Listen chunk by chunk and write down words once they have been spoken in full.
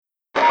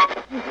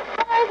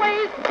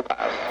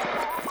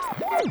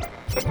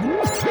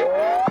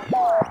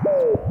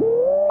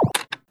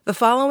The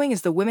following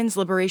is the Women's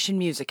Liberation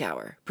Music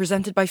Hour,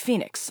 presented by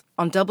Phoenix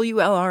on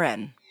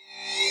WLRN.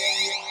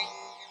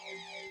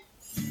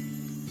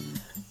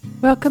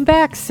 Welcome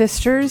back,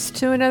 sisters,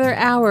 to another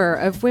hour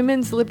of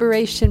Women's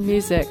Liberation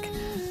Music.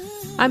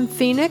 I'm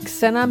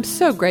Phoenix, and I'm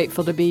so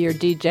grateful to be your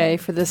DJ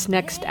for this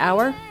next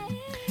hour.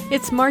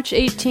 It's March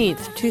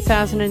 18th,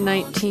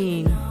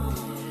 2019,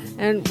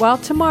 and while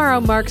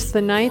tomorrow marks the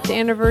 9th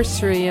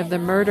anniversary of the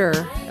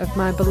murder of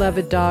my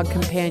beloved dog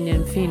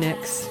companion,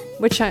 Phoenix,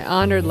 which I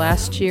honored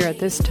last year at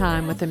this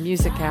time with a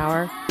music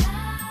hour,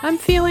 I'm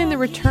feeling the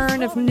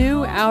return of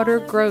new outer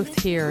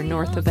growth here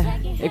north of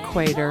the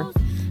equator.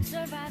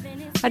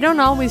 I don't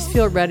always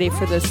feel ready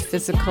for this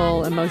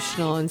physical,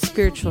 emotional, and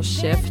spiritual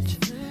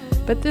shift,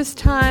 but this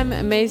time,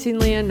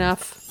 amazingly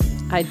enough,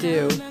 I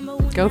do.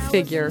 Go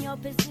figure.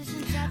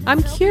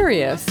 I'm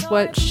curious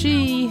what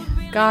she,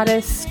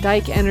 goddess,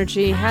 Dyke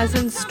Energy, has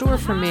in store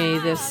for me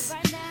this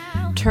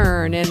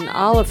turn in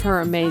all of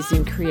her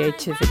amazing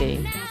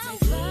creativity.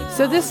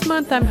 So this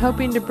month I'm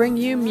hoping to bring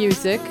you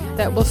music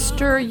that will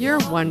stir your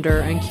wonder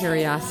and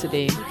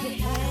curiosity.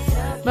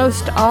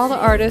 Most all the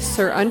artists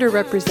are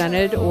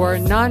underrepresented or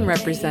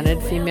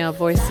non-represented female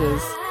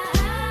voices.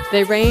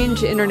 They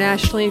range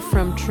internationally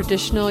from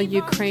traditional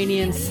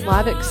Ukrainian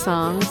Slavic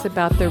songs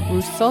about the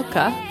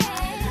Rusalka,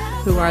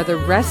 who are the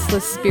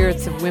restless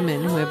spirits of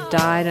women who have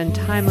died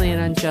untimely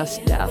and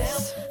unjust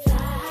deaths,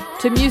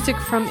 to music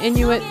from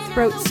Inuit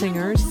throat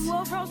singers,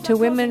 to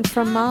women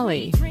from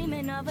Mali.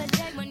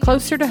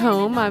 Closer to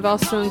home, I've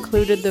also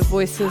included the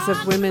voices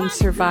of women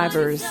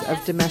survivors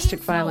of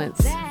domestic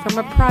violence from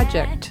a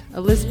project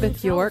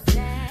Elizabeth York,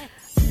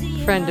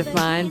 friend of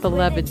mine,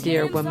 beloved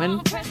dear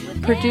woman,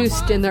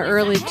 produced in the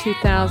early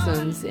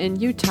 2000s in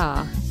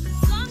Utah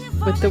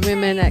with the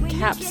women at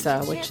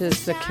CAPSA, which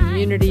is the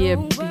Community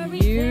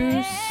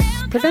Abuse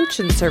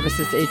Prevention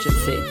Services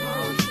Agency.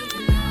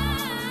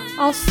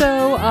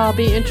 Also, I'll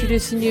be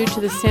introducing you to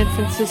the San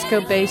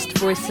Francisco-based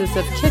voices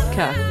of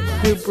Kitka,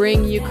 who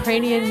bring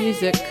Ukrainian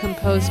music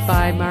composed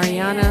by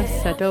Mariana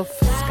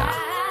Sadovska.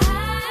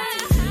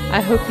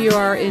 I hope you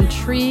are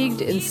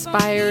intrigued,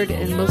 inspired,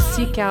 and will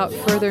seek out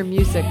further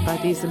music by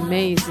these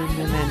amazing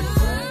women.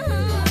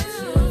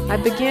 I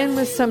begin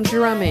with some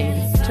drumming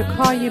to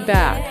call you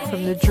back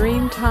from the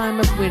dream time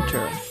of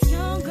winter.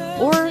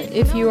 Or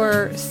if you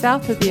are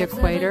south of the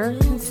equator,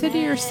 consider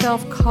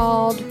yourself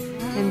called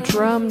and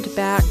drummed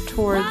back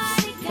towards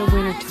the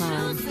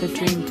wintertime, the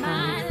dream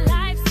time.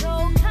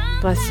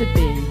 Blessed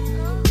be.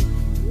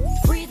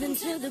 Breathe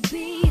into the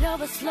beat of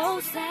a slow,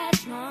 sad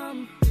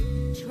drum.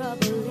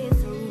 Trouble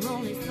is her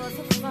only source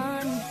of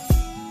fun.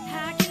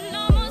 I can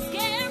almost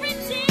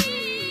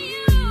guarantee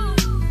you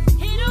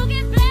it'll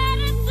get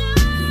better soon.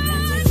 You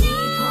got to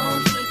keep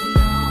on keeping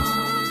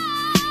on.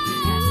 You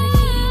got to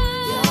keep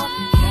your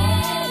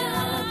head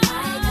up. I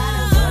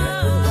gotta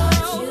work with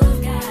what you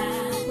got.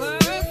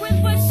 Work with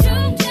what you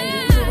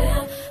got.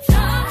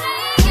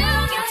 Someday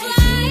you'll get to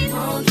keep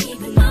on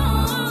keeping on.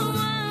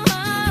 You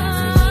got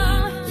to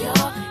keep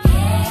your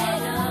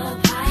head up.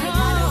 I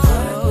gotta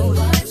work with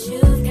what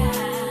you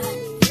got.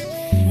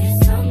 And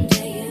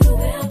someday you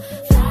will.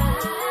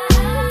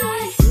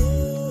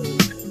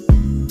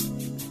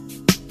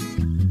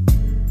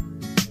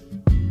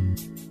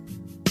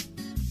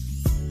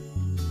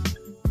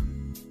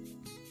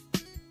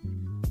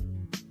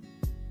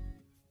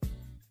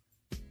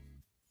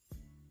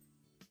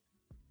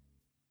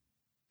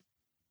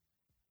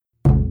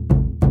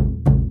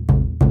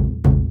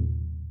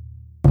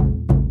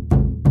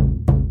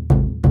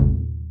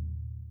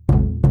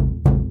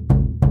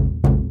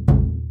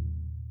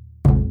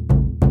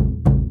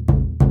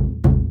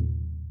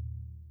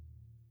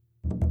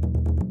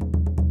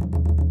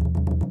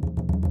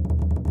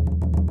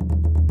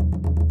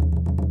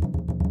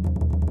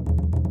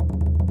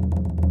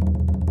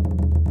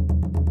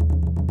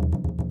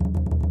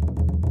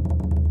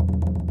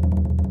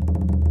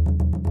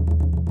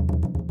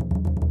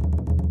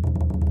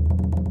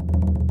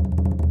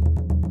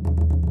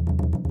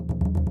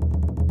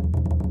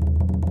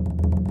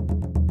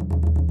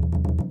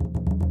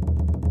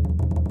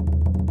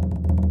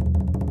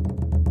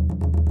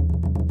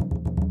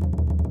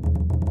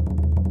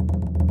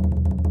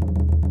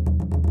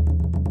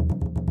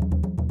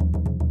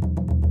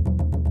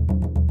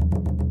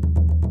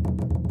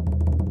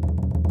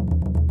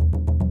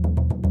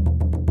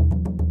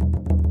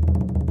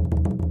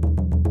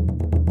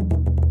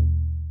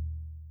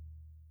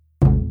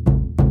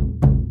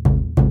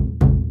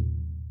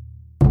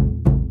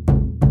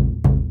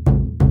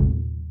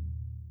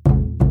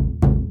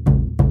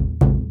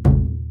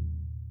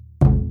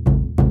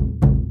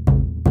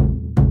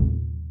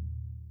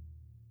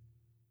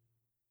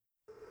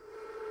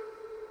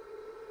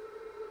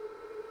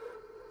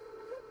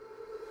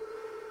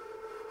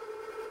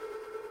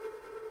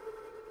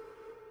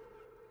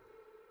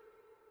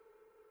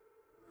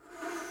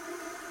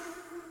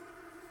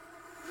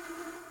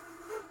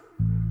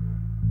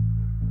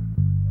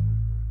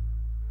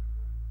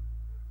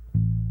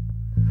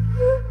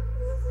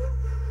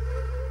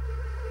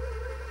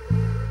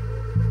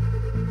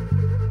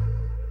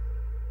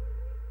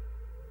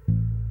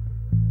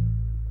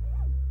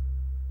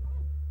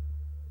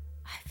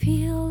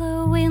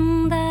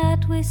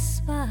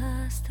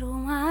 whispers through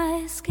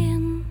my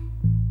skin.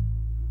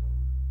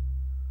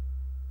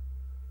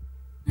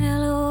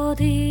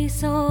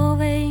 Melodies of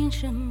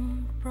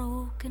ancient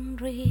broken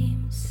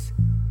dreams.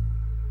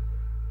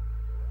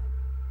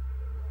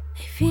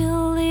 They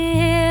fill the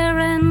air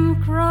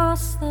and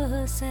cross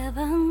the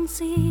seven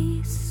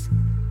seas.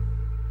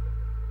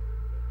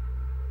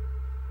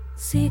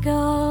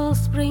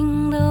 Seagulls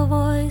bring the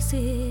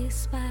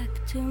voices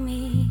back to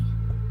me.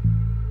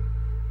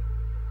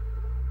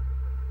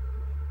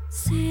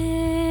 Se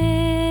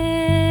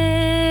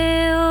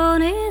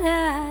on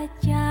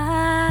idätjään.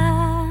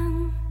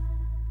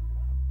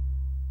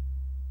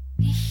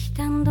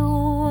 Ihtän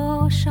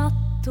tuo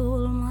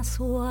shattulma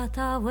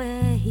suota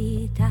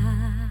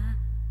vehitää.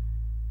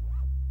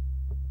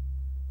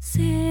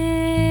 Se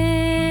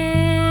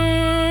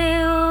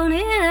on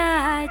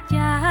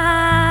idätjään.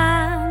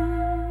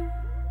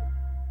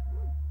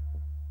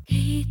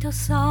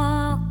 Kiitos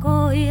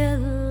saako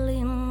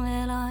jellin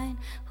eläin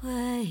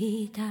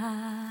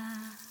vehitää.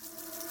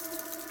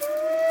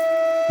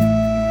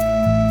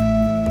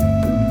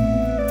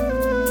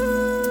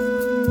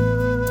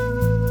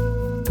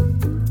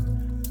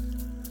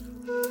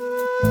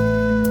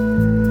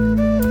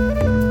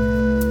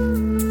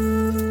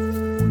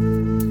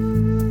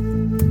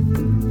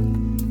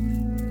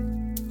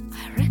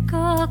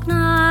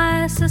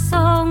 A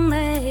song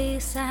they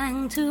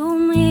sang to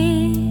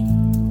me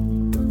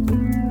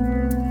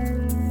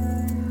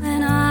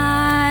when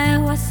I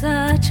was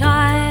a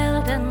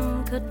child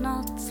and could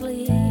not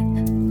sleep.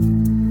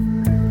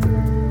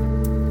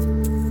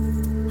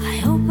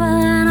 I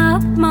open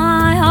up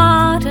my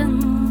heart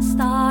and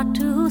start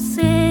to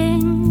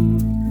sing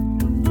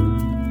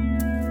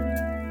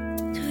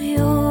to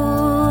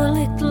your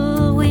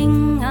little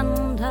wing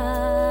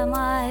under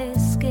my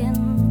skin.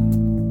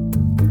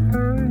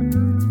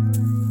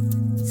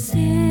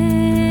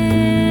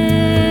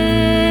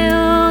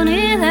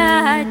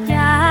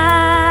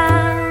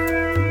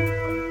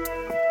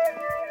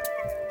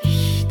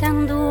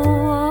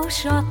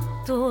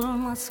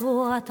 Shattulma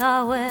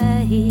suota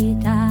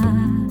vehitää.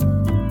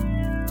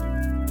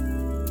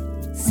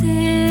 Se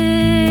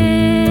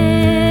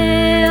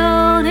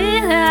on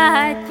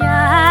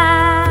idätjään.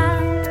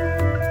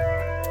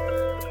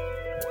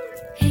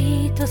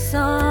 Kiitos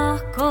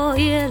saako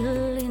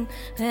jellin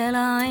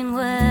eläin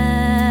vehitää.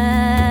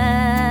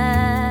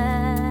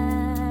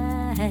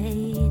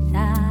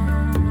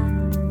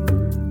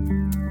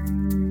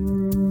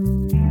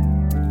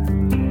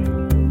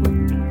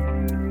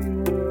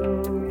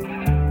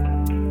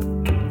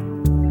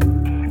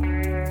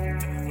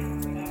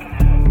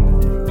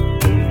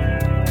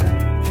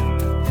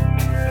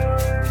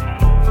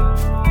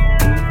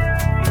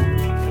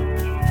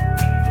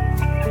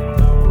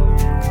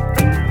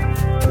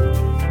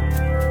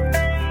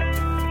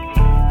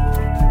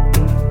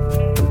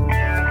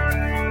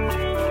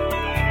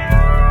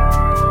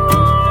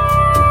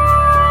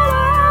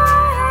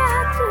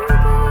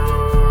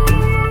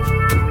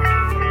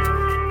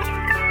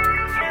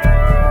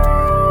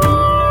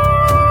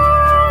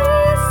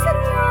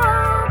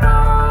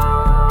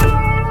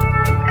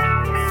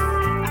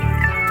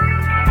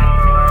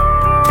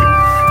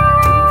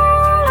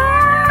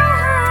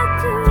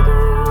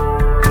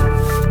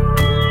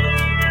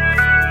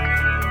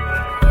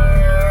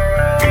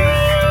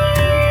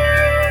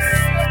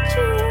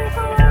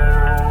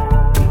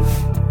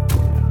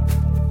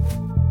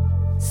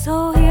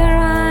 So here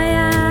I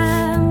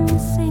am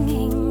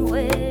singing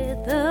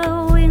with the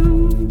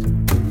wind.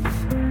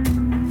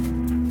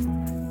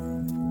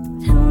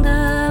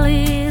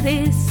 Tenderly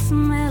this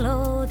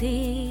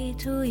melody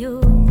to you.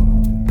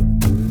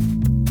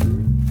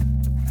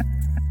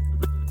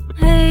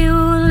 May you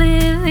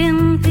live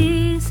in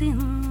peace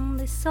in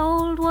this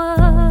old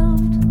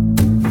world.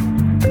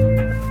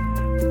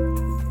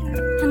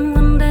 And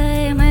one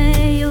day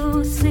may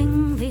you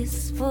sing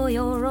this for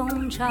your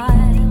own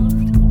child.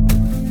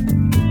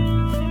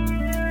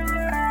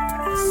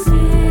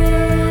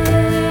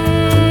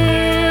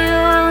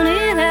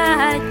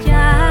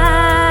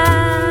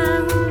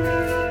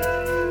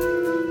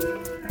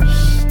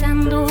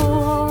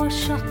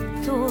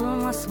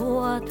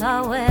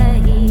 Suota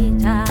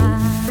vehitää.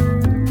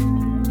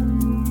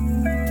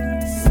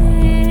 Se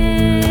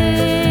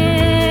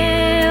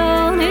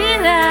on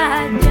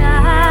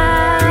idätjään.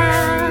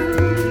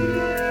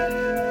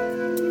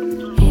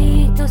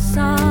 Kiitos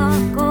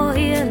saako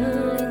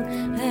jellin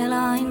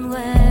eläin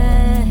vehitää.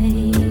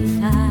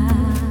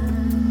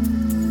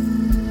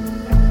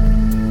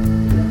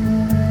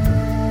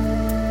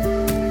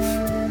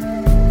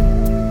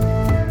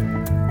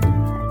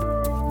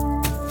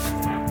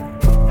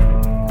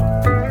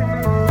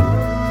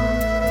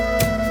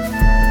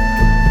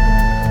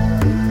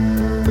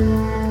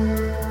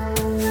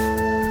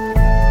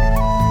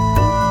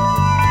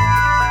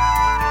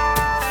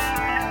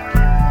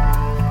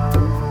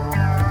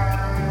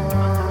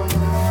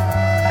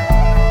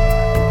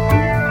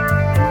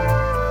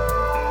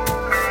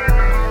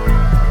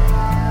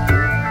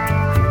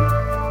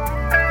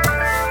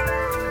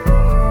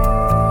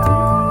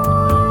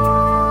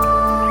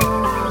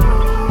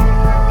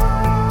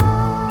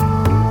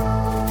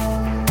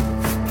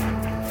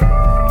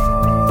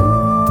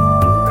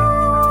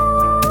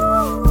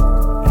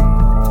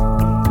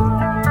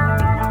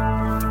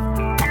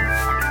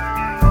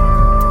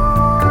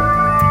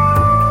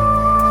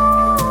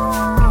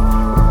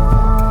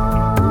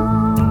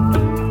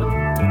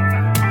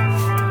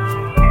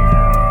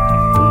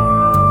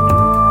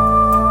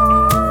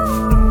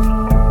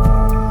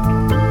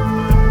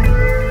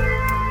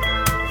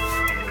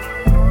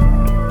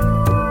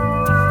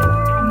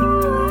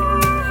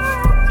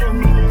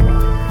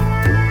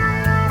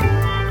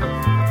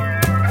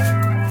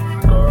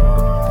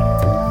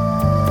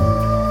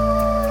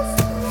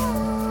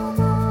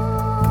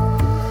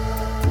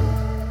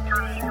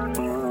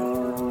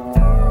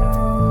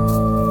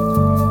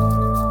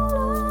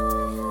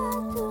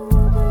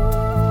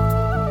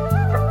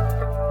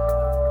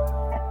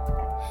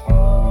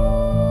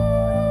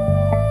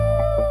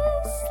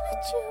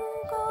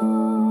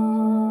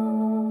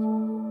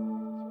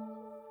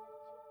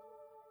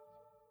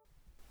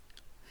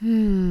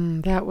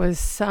 That was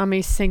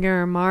Sami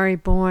singer Mari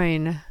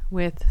Boyne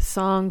with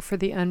Song for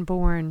the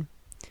Unborn.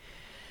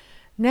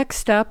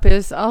 Next up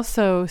is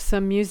also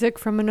some music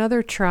from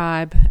another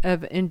tribe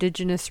of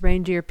indigenous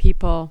reindeer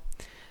people,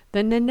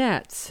 the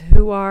Nenettes,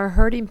 who are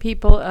herding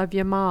people of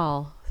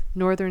Yamal,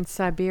 northern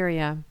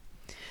Siberia.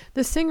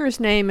 The singer's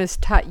name is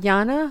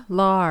Tatyana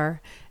Lar,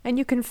 and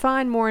you can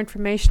find more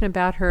information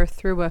about her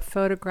through a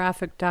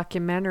photographic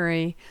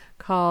documentary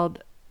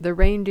called The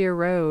Reindeer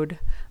Road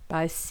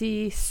by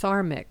C.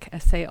 Sarmik,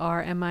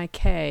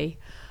 S-A-R-M-I-K,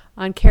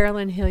 on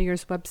Carolyn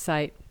Hillier's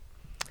website.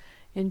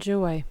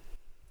 Enjoy.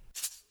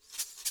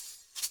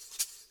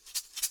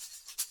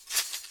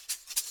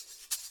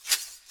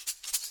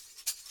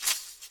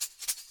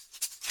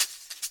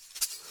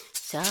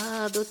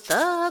 Sadu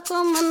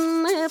tako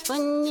manne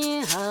panni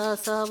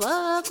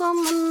hasava ko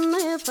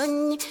manne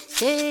panni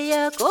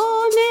seya ko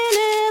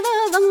mele da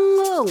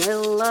dango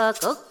ngella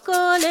kokko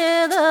le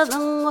da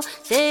dango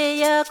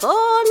seya ko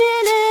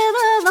mele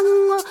da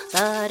dango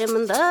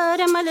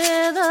daram le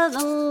da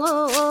dango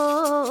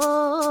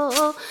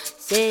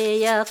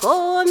seya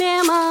ko me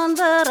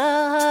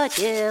mandara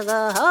che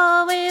da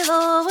have do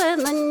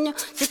venanyo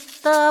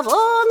sitta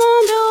bona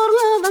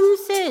jornadam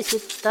se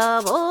sitta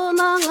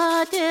bona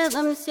ngate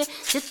dam se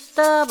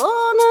sitta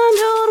bona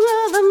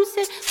jornadam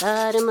se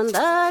daram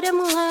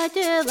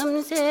ngate dam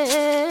se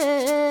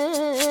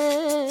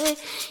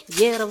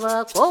yerva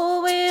ko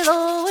ve do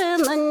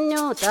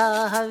venanyo ta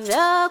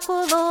havya ko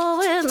do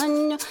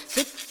venanyo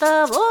sitta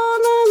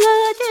bona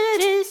ngate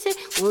se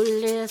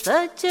ulle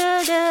sacha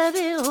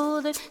de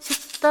hude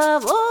sitta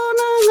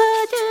bona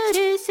ngate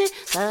se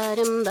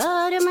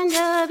daram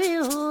jabi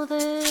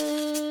hude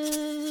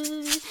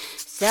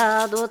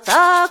Sadu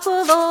taku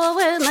do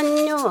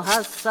venanyo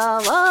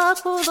hasava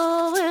ku do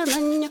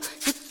venanyo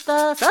sitta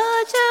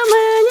sacha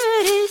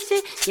menirisi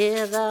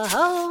yega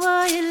hawa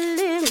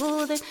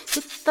illingude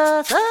sitta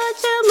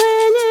sacha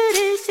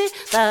menirisi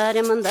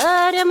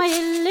daram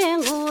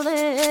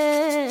illingude.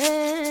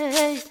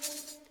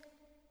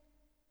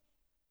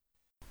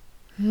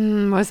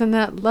 Wasn't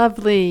that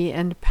lovely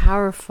and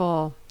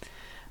powerful?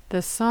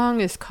 The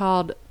song is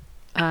called,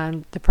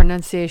 the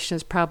pronunciation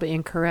is probably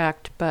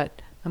incorrect,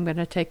 but I'm going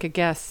to take a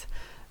guess.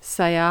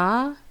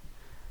 Saya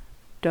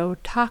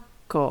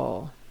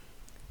Dotako.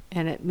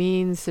 And it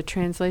means, the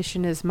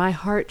translation is, my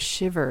heart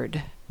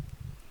shivered.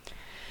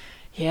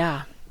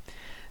 Yeah.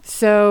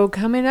 So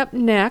coming up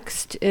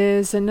next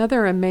is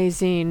another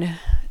amazing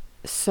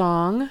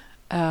song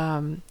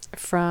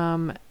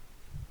from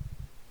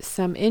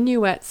some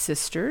Inuit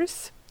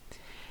sisters.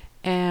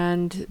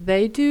 And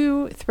they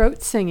do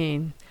throat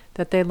singing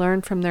that they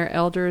learned from their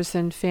elders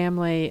and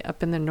family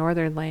up in the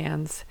northern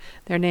lands.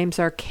 Their names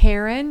are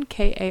Karen,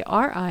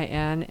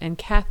 K-A-R-I-N, and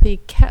Kathy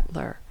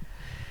Kettler.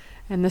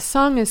 And the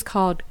song is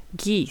called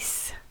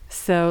Geese.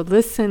 So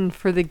listen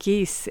for the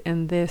geese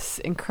in this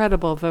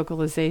incredible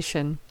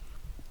vocalization.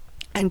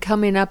 And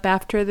coming up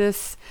after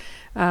this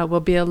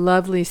will be a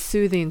lovely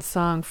soothing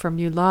song from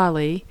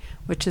Eulalie,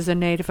 which is a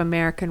Native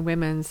American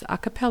women's a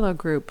cappella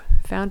group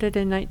founded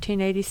in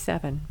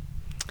 1987.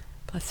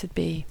 Blessed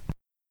be.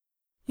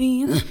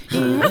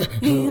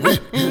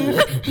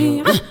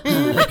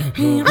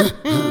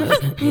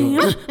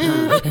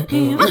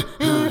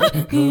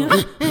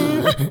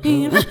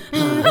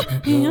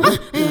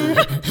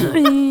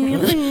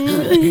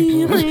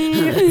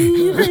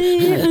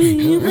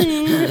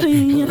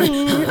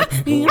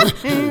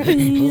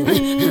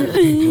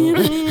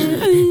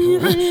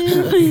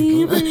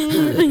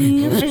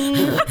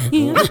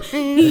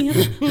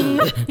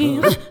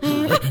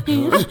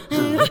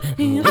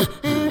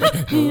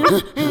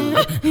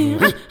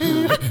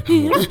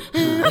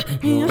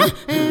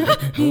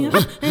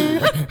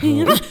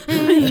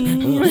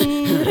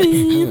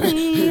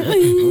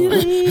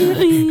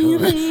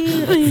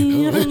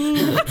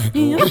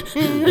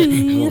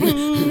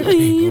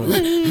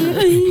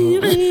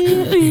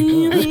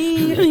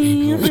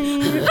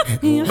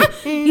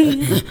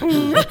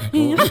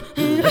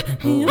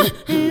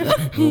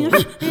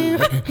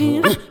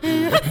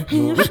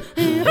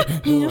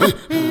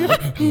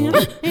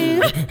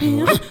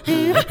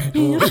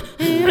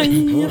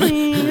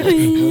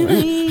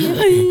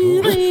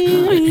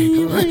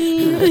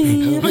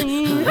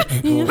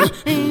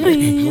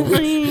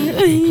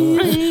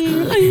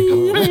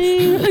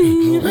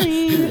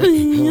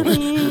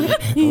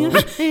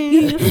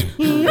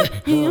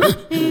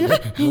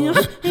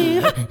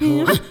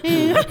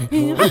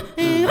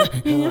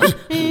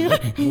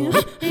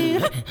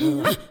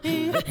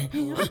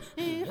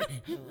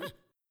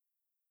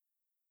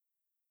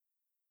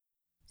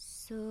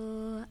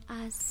 So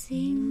I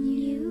sing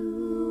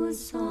you a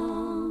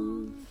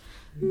song.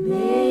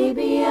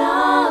 Maybe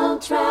I'll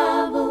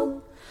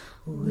travel.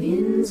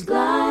 Winds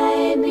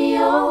glide me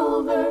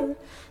over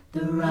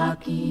the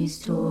Rockies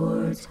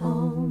towards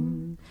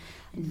home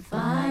and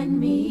find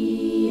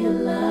me a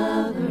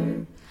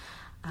lover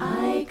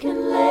I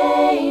can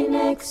lay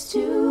next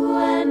to,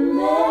 and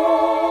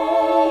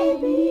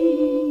maybe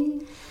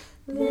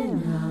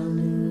then I'll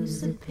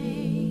lose the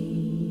pain.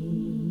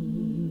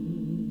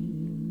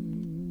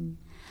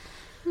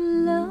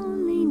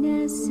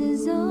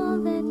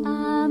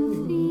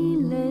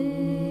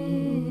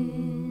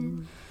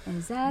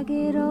 As I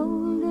get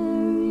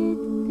older, it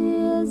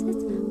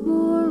visits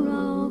more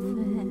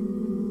often,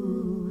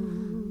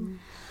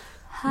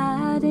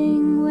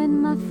 hiding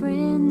when my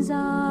friends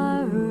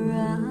are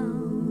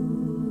around.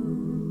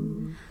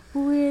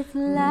 With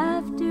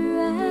laughter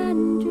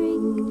and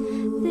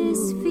drink,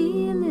 this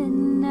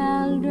feeling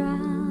I'll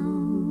drown.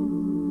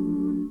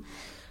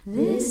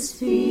 This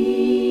feeling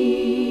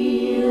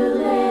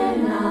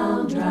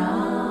I'll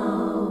drown.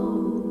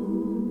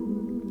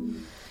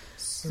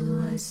 So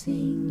I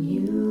sing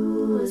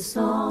you a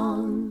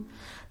song.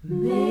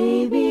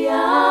 Maybe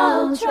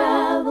I'll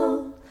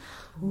travel.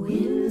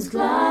 Winds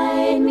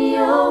glide me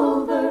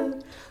over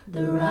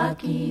the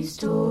Rockies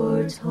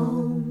towards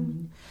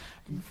home,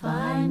 and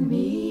find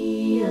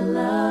me a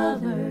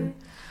lover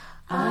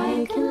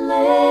I can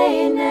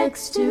lay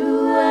next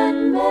to,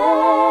 and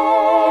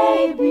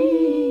maybe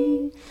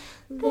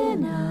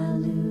then I'll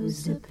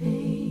lose the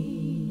pain.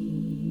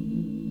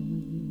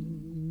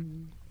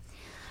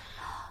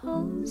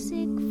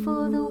 Homesick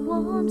for the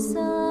warm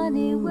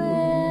sunny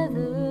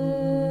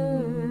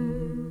weather,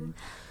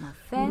 my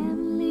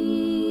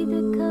family,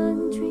 the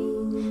country,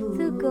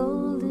 the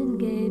Golden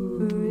Gate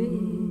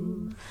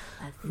Bridge.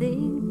 I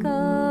think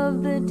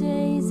of the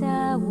days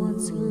I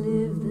once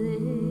lived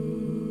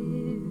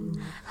there.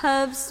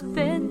 I've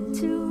spent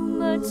too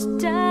much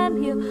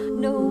time here,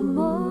 no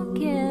more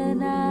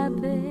can I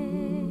bear.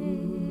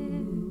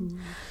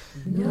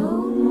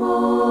 No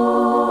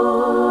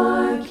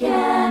more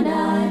can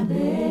I bear.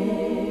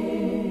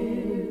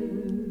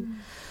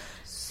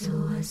 So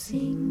I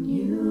sing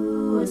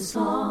you a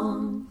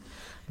song.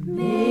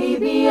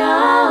 Maybe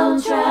I'll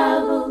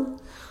travel.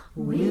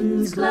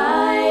 Winds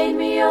glide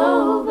me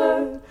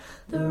over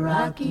the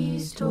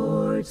Rockies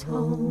towards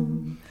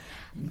home,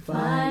 and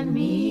find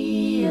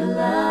me a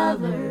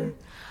lover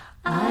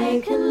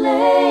I can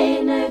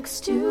lay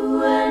next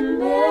to, and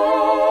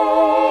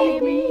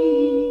maybe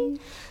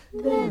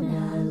then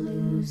I'll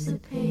lose the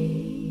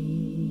pain.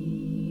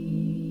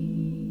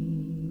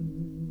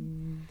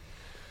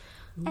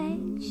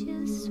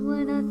 Anxious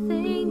when I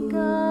think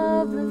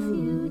of the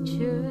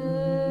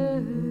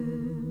future,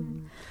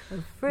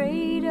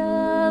 afraid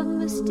of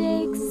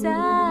mistakes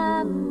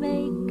I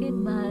make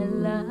in my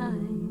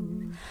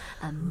life.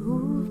 I'm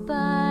moved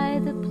by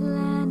the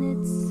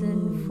planets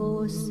and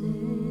forces.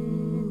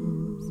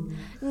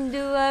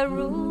 Do I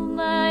rule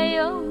my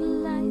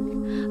own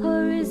life,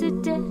 or is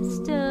it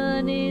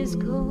destiny's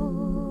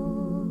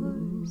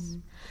course?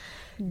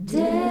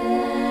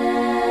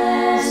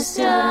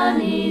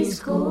 Destiny's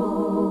course.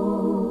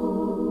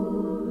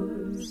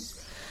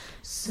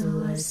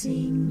 So I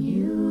sing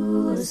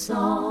you a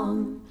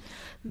song.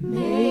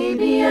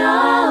 Maybe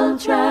I'll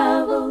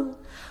travel.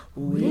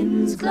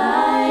 Winds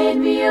glide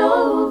me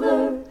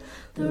over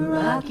the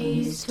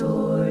Rockies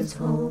towards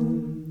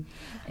home,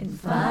 and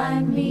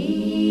find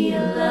me a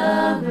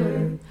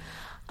lover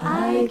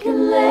I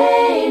can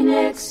lay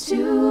next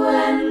to,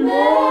 and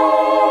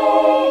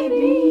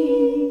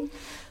maybe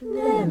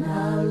then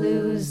I'll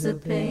lose the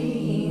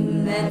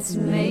pain that's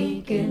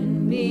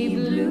making me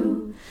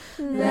blue,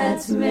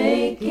 that's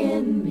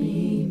making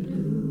me blue.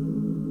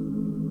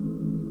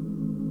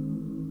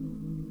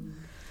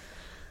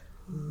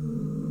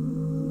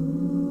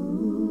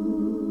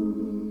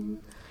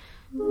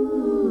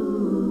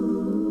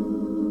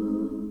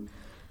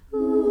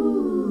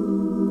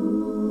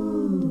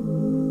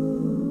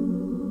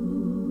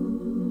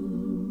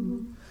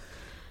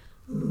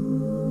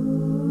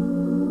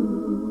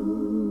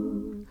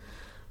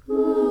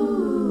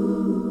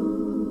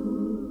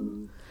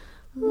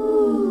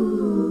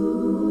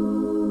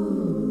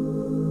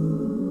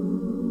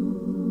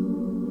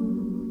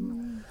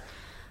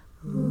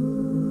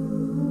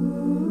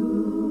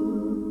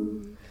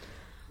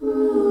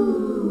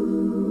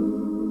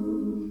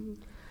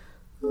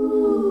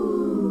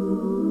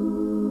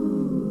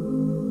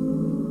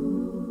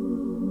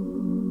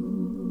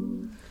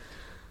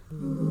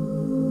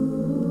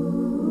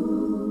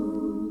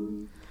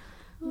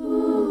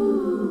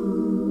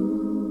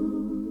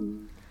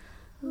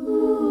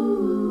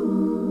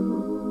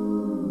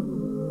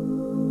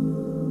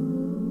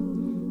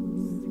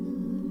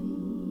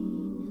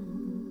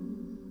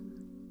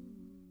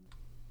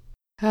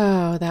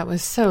 Oh, that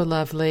was so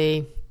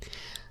lovely.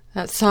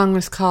 That song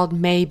was called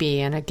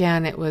Maybe, and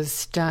again, it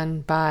was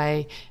done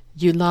by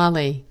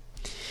Eulalie.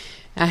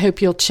 I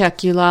hope you'll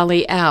check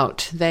Eulalie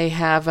out. They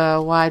have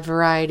a wide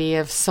variety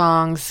of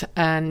songs,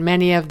 and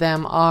many of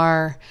them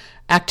are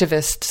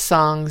activist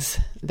songs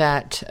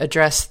that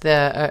address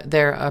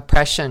their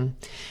oppression.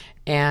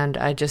 And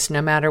I just,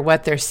 no matter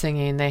what they're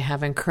singing, they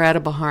have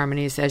incredible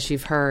harmonies, as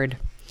you've heard.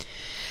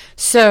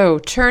 So,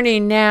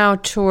 turning now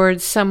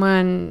towards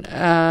someone,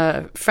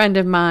 a friend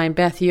of mine,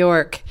 Beth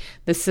York.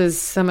 This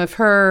is some of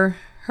her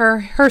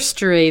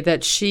history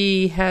that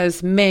she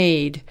has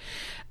made,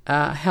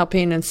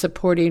 helping and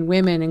supporting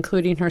women,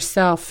 including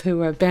herself, who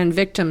have been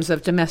victims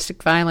of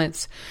domestic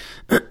violence,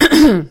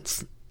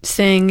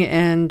 sing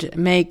and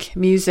make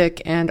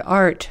music and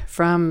art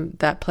from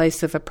that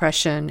place of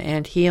oppression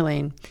and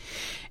healing.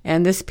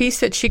 And this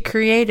piece that she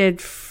created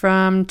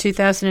from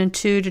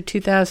 2002 to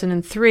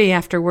 2003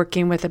 after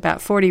working with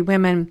about 40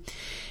 women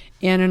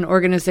in an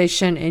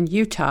organization in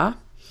Utah,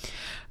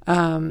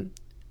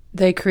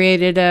 they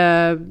created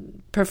a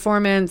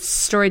performance,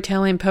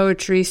 storytelling,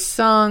 poetry,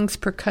 songs,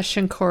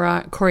 percussion,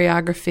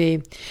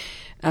 choreography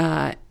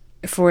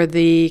for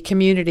the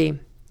community.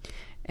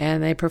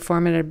 And they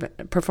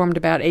performed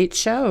about 8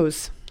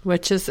 shows,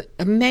 which is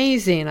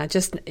amazing. I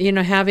just,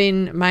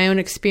 having my own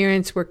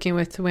experience working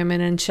with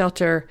women in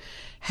shelter,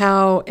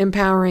 how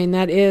empowering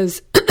that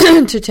is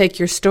to take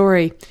your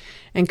story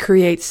and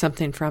create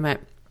something from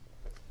it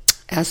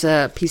as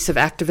a piece of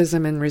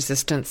activism and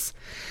resistance.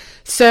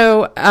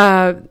 So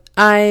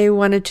I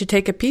wanted to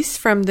take a piece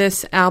from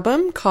this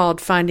album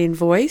called Finding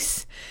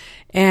Voice,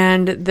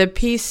 and the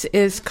piece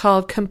is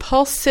called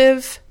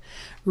Compulsive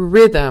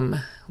Rhythm,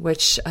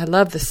 which I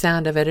love the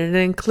sound of it. It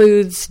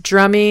includes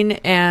drumming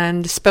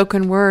and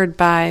spoken word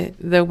by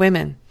the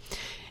women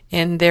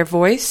in their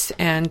voice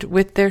and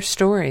with their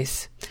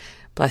stories.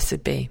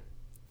 Blessed be.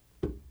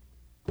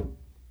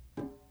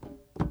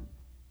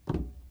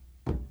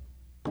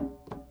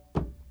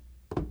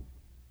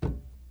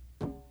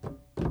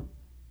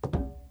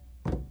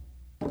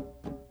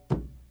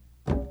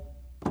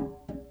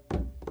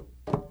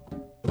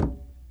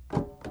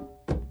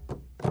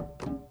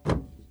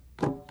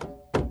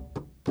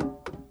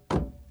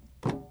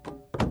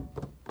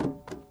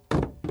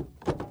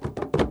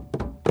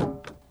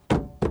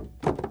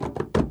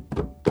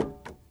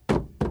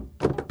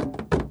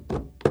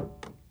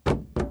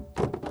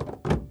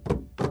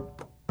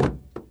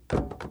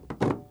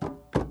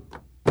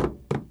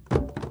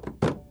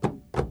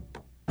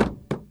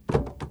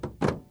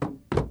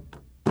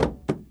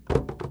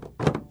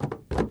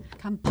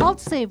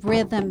 Compulsive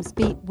rhythms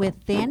beat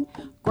within,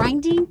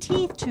 grinding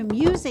teeth to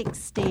music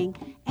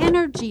sting.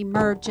 Energy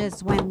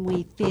merges when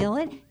we feel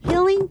it,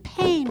 healing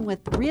pain with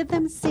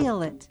rhythm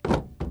seal it.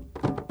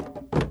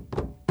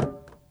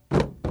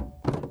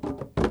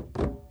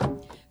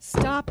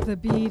 Stop the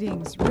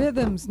beatings,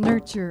 rhythms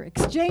nurture,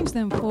 exchange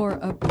them for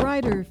a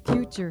brighter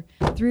future.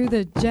 Through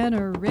the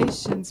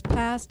generations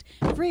past,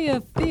 free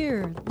of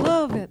fear,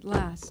 love at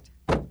last.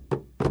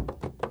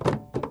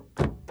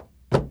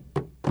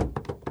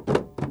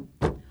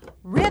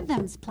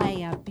 Rhythms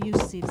play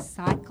abusive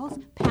cycles,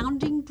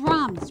 pounding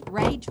drums,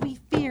 rage we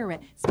fear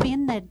it.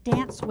 Spin the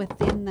dance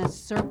within the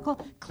circle,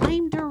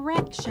 claim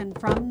direction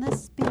from the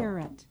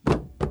spirit.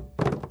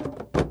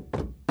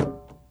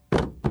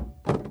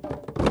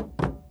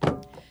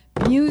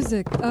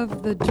 Music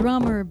of the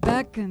drummer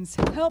beckons,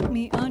 help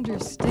me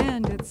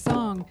understand its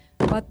song.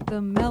 But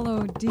the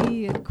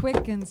melody it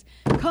quickens,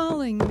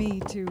 calling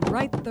me to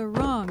right the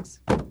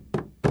wrongs.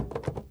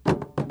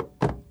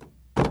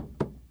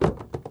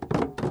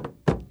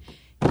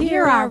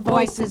 Hear our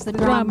voices, the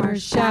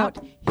drummers shout.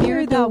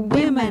 Hear the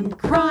women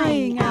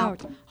crying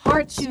out.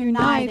 Hearts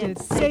united,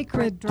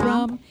 sacred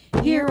drum.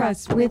 Hear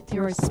us with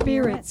your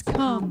spirits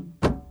come.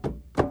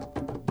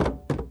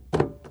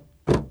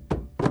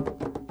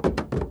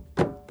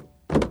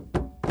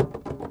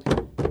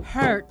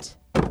 Hurt.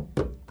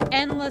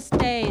 Endless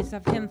days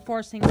of him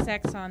forcing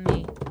sex on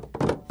me.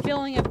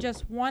 Feeling of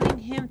just wanting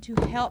him to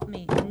help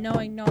me,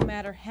 knowing no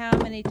matter how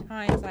many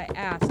times I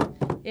asked,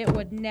 it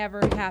would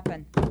never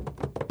happen.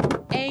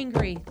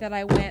 Angry that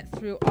I went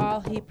through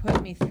all he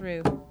put me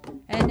through,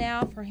 and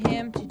now for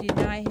him to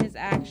deny his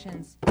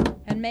actions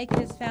and make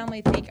his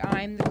family think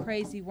I'm the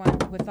crazy one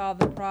with all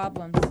the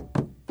problems.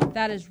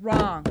 That is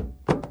wrong,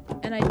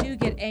 and I do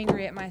get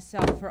angry at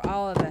myself for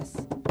all of us.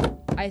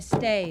 I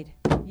stayed.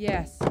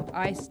 Yes,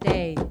 I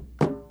stayed.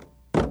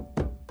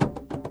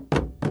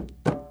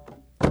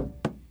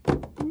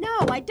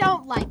 No, I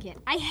don't like it.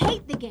 I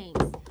hate the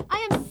games.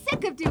 I am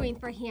sick of doing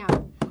for him.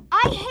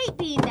 I hate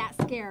being that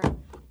scared.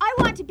 I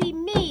want to be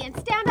me and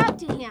stand up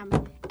to him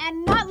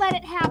and not let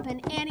it happen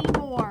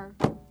anymore.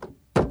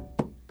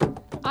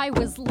 I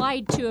was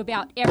lied to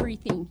about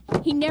everything.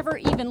 He never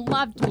even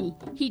loved me.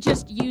 He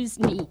just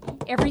used me.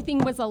 Everything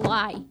was a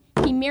lie.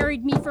 He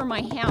married me for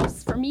my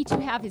house, for me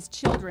to have his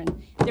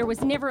children. There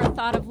was never a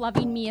thought of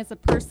loving me as a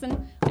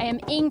person. I am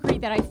angry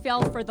that I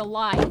fell for the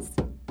lies.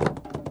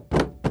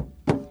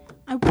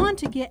 I want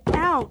to get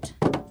out,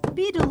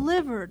 be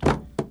delivered.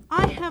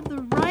 I have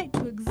the right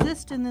to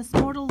exist in this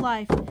mortal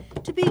life,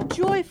 to be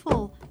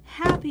joyful,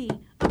 happy,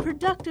 a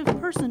productive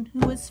person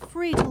who is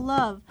free to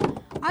love.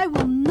 I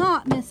will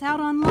not miss out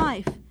on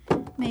life.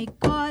 May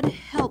God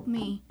help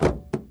me.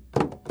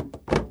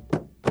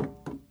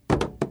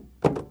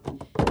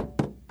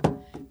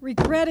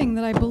 Regretting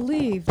that I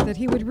believed that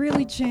he would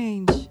really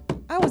change.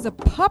 I was a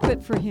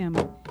puppet for him.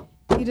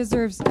 He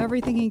deserves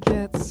everything he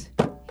gets.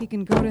 He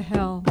can go to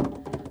hell.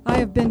 I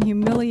have been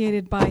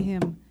humiliated by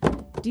him,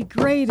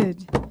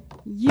 degraded,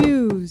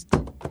 used,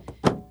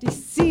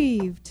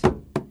 deceived,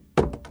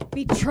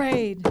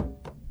 betrayed.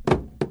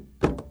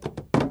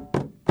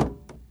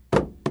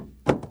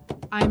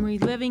 I'm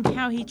reliving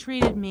how he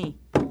treated me,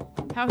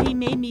 how he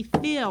made me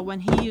feel when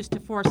he used to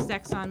force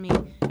sex on me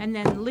and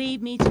then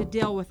leave me to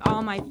deal with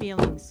all my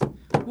feelings.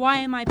 Why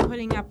am I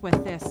putting up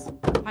with this?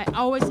 I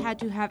always had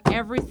to have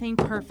everything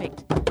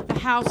perfect. The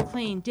house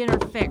clean, dinner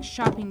fixed,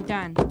 shopping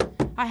done.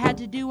 I had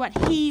to do what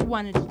he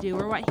wanted to do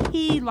or what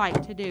he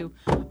liked to do.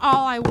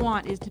 All I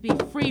want is to be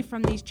free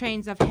from these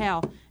chains of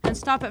hell and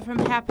stop it from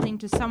happening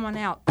to someone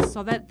else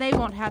so that they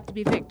won't have to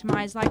be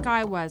victimized like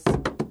I was.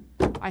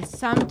 I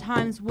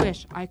sometimes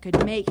wish I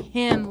could make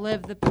him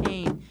live the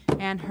pain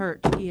and hurt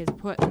he has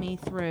put me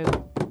through.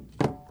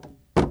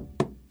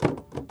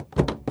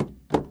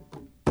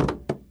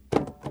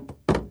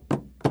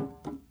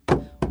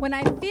 When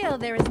I feel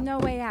there is no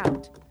way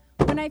out,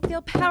 when I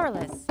feel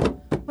powerless,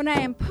 when I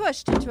am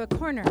pushed into a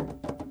corner,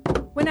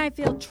 when I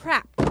feel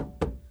trapped,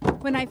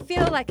 when I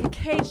feel like a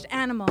caged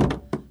animal,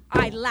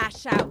 I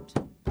lash out.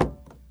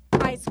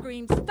 I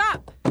scream,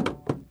 stop!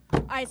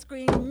 I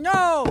scream,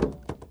 no!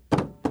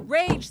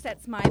 Rage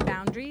sets my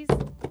boundaries,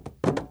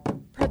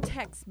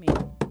 protects me.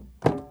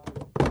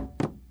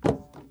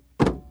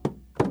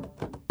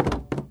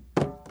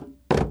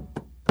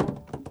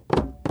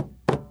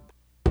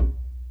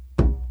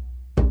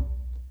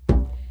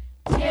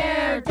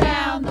 Tear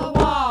down the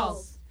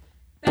walls,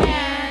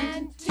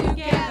 band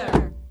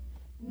together,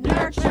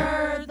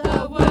 nurture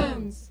the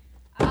wounds,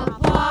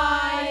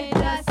 apply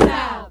the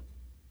salve.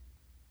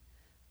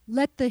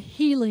 Let the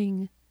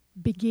healing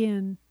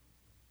begin.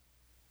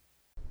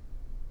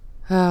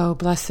 Oh,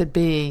 blessed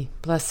be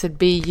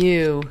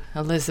you,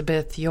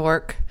 Elizabeth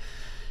York,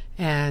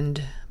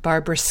 and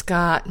Barbara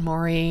Scott,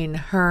 Maureen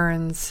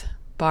Hearns,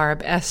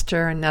 Barb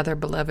Esther, another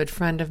beloved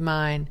friend of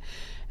mine,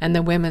 and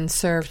the women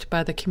served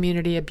by the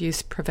Community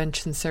Abuse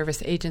Prevention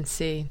Service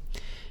Agency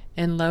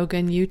in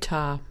Logan,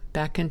 Utah,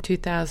 back in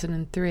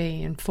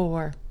 2003 and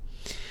 4.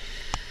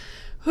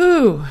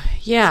 Whew,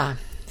 yeah.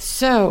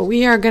 So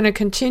we are going to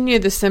continue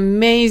this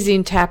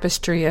amazing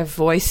tapestry of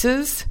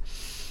voices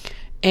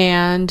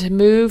and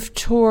move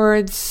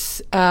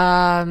towards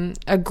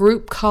a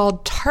group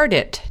called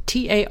Tartit,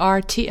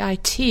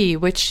 T-A-R-T-I-T,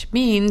 which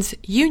means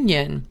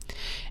union.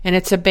 And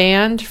it's a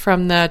band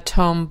from the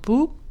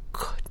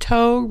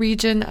Tombouctou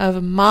region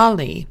of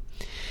Mali.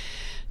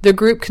 The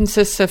group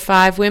consists of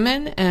 5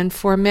 women and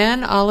 4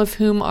 men, all of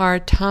whom are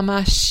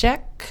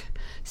Tamashek,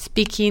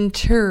 speaking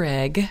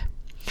Tuareg.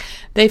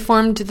 They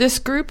formed this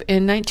group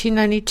in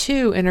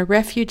 1992 in a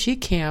refugee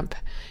camp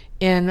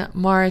in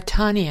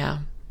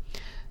Mauritania.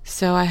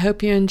 So I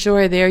hope you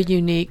enjoy their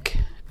unique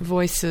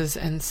voices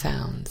and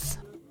sounds.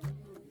 Yeah.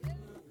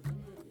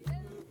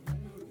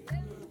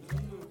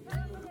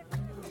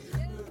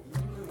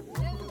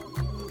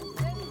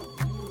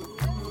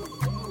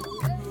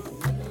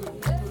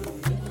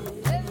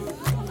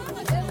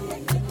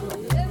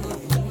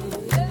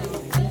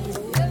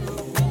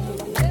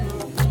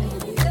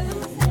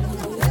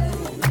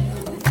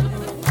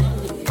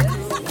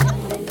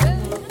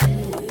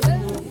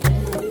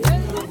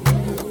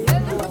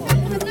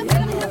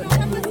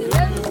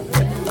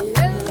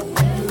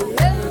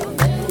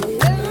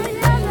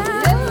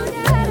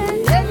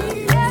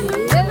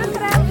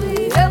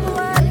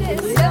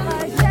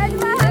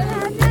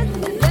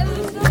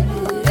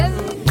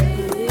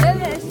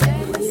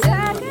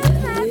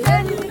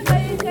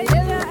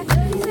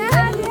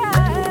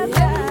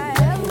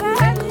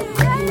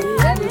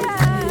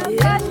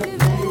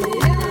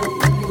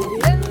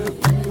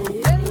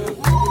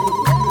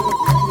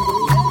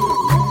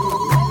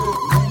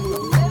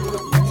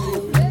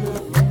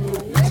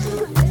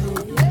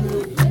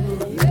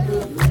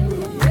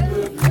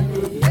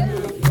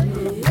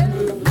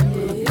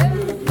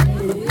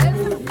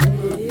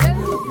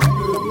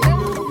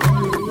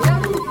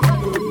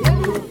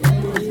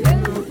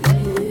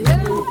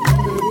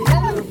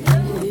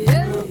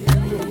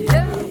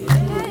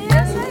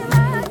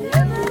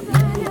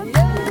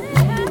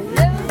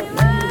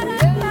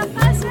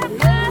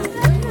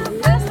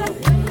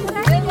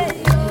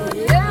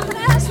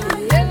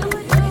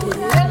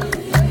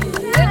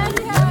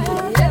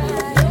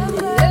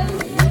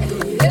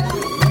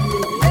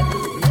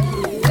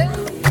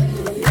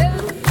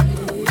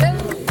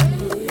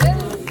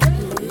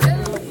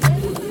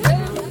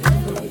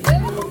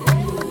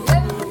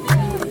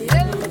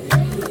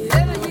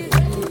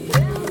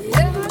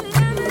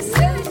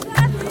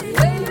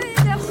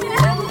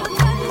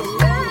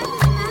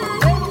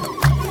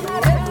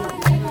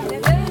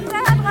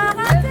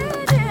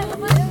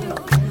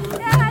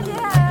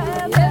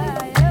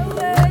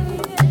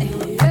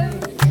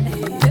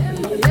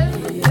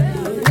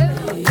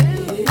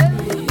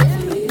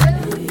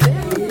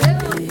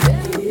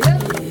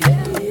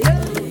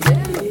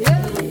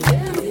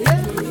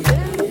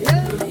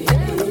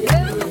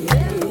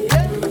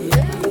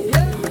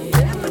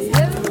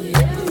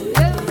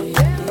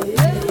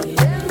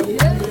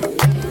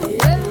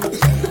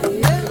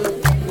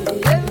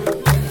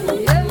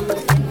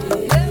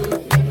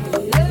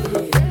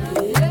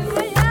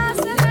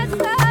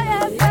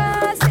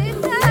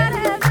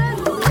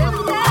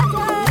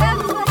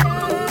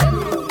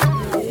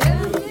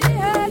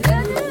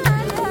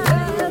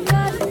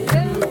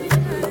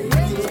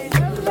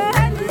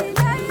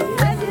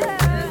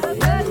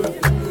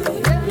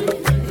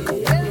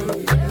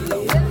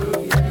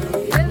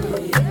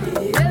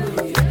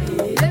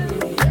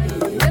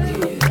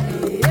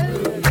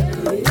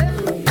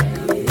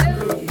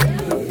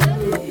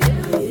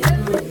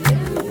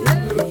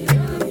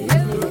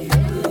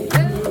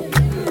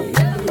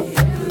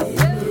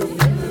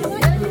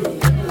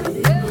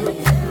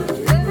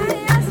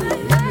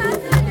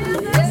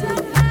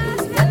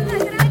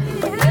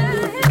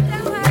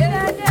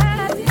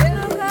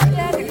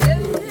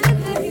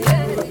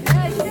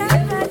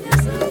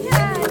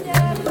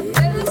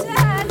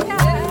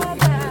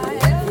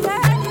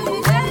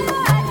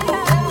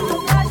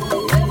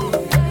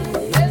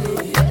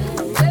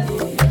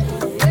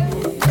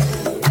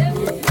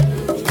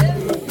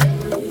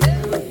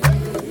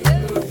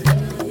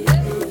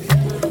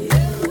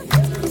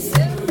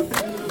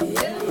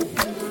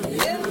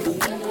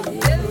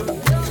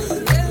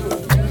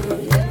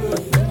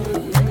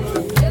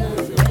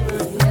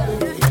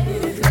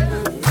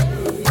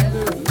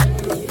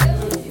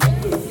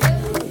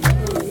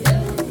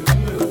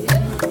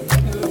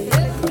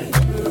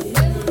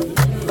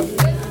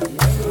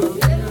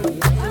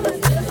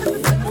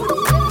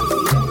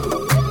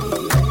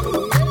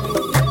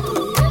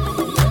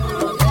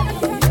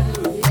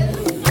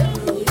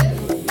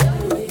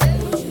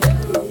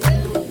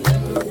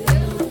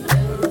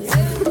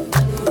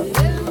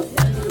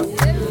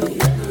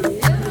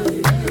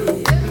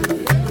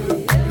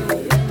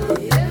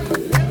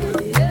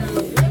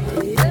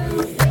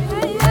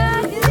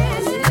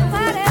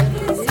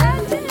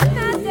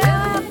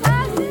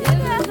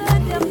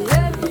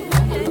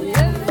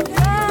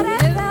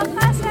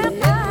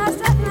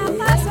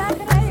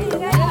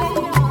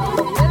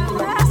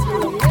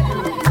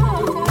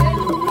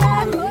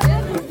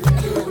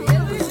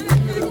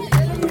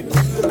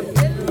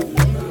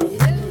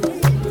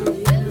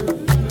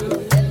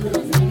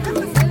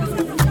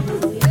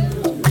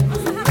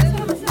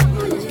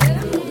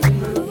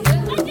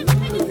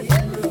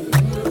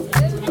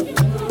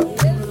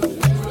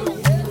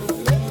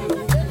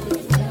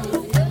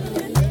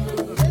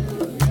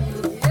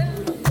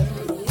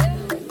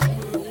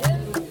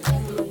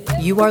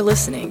 You are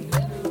listening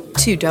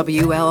to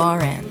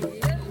WLRN.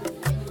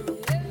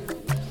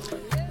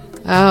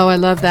 Oh, I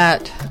love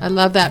that. I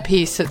love that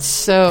piece. It's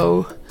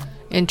so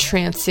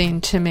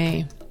entrancing to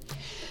me.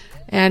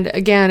 And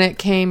again, it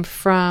came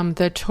from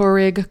the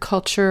Tuareg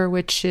culture,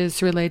 which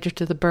is related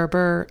to the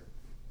Berber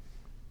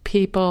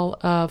people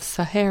of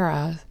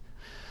Sahara.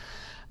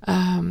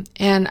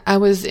 And I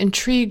was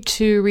intrigued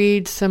to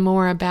read some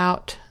more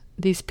about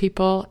these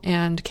people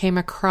and came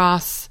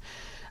across,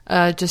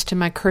 just in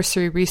my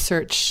cursory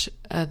research,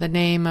 the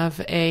name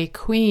of a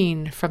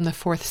queen from the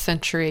 4th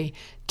century,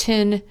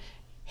 Tin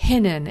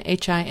Hinan,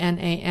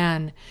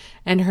 Hinan,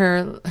 and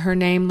her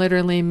name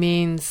literally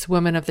means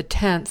woman of the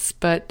tents,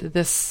 but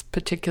this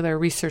particular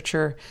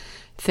researcher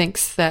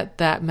thinks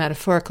that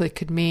metaphorically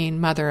could mean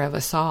mother of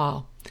us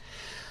all.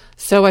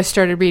 So I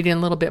started reading a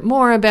little bit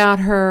more about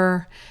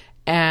her,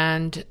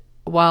 and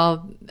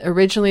while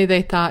originally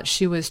they thought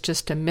she was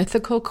just a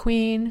mythical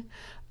queen,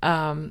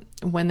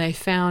 when they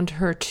found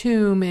her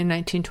tomb in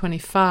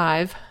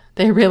 1925,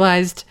 they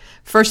realized,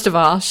 first of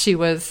all, she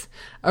was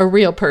a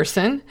real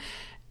person,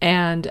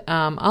 and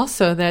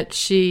also that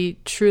she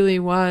truly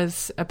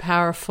was a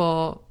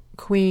powerful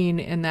queen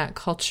in that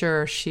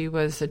culture. She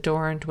was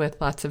adorned with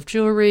lots of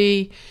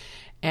jewelry,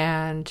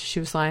 and she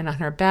was lying on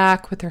her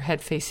back with her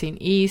head facing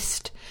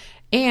east.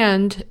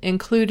 And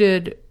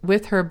included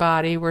with her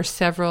body were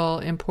several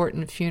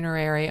important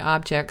funerary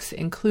objects,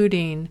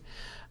 including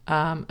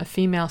a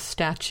female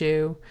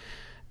statue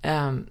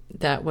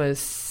that was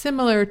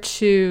similar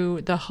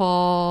to the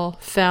Hall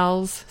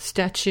Fels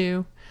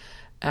statue,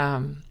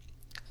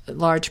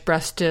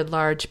 large-breasted,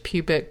 large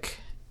pubic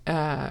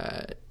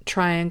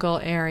triangle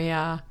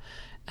area,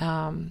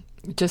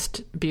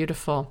 just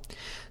beautiful.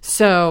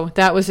 So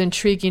that was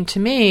intriguing to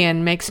me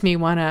and makes me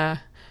want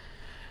to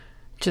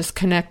just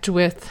connect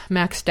with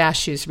Max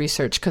Dashew's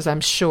research, because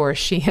I'm sure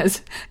she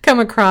has come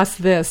across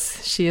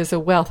this. She is a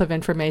wealth of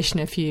information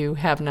if you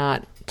have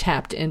not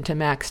tapped into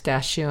Max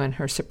Dashew and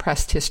her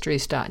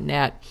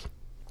suppressedhistories.net.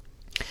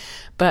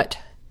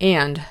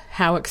 And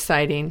how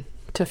exciting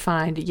to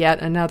find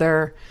yet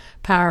another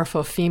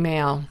powerful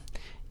female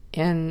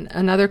in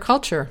another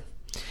culture.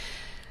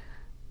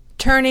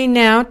 Turning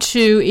now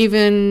to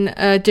even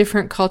a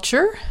different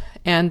culture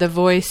and the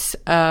voice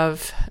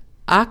of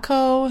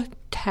Ako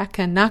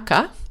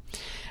Takanaka,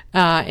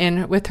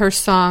 with her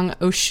song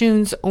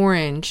Oshun's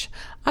Orange.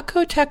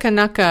 Ako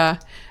Takanaka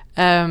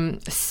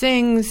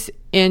sings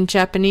in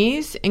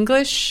Japanese,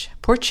 English,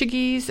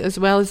 Portuguese, as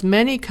well as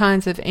many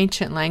kinds of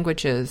ancient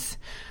languages.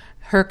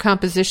 Her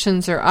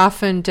compositions are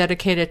often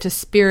dedicated to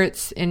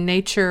spirits in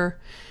nature,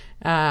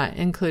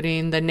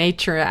 including the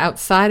nature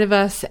outside of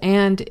us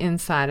and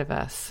inside of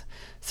us.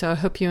 So I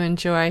hope you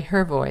enjoy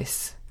her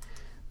voice.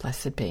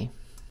 Blessed be.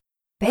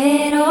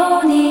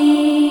 Beronia,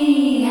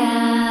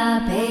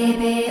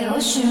 baby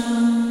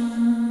Oshun.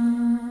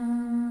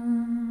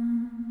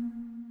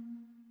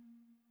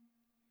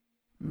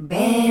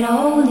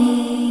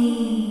 Beronia,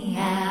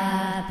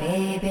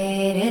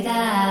 baby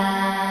Rida.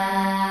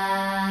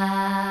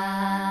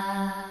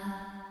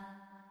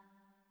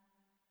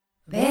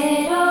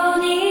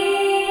 Beronia,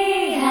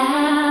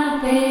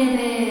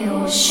 baby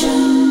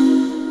Oshun.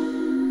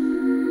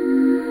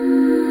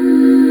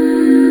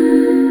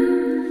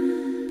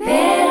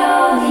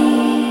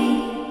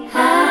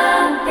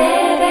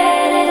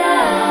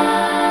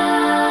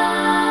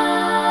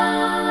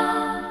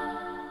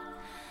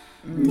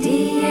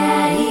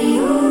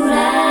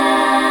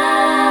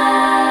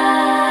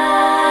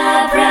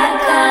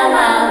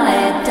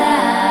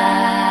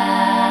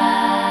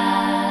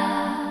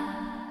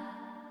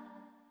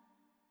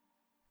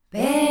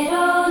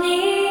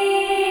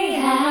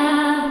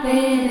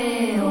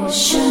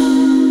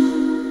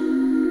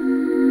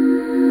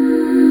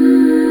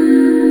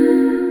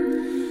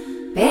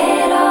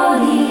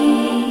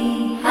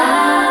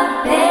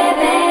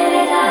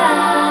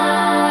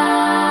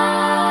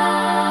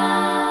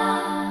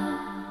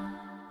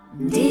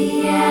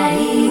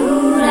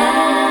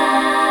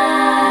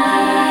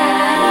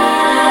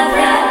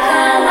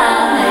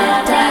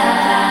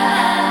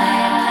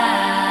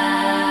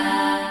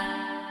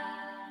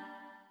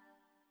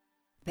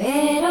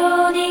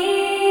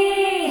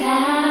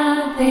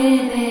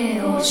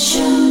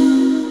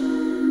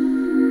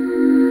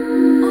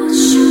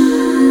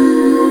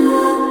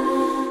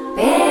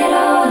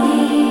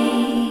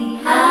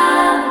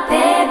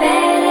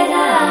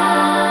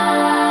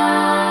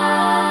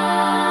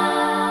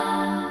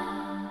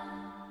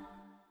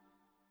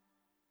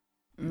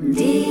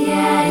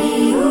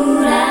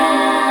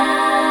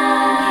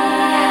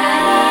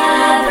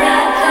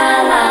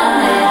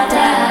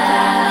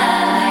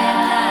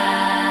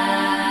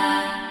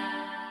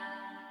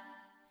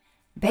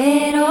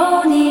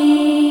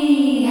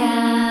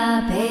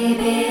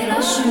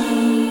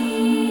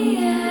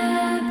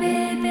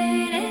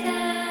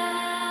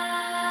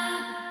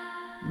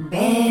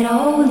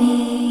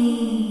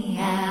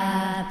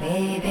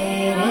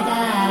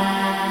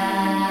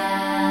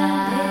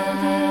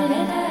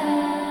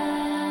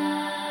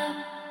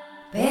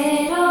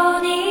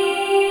 Beronia,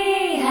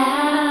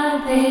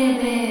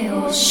 baby,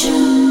 ocean.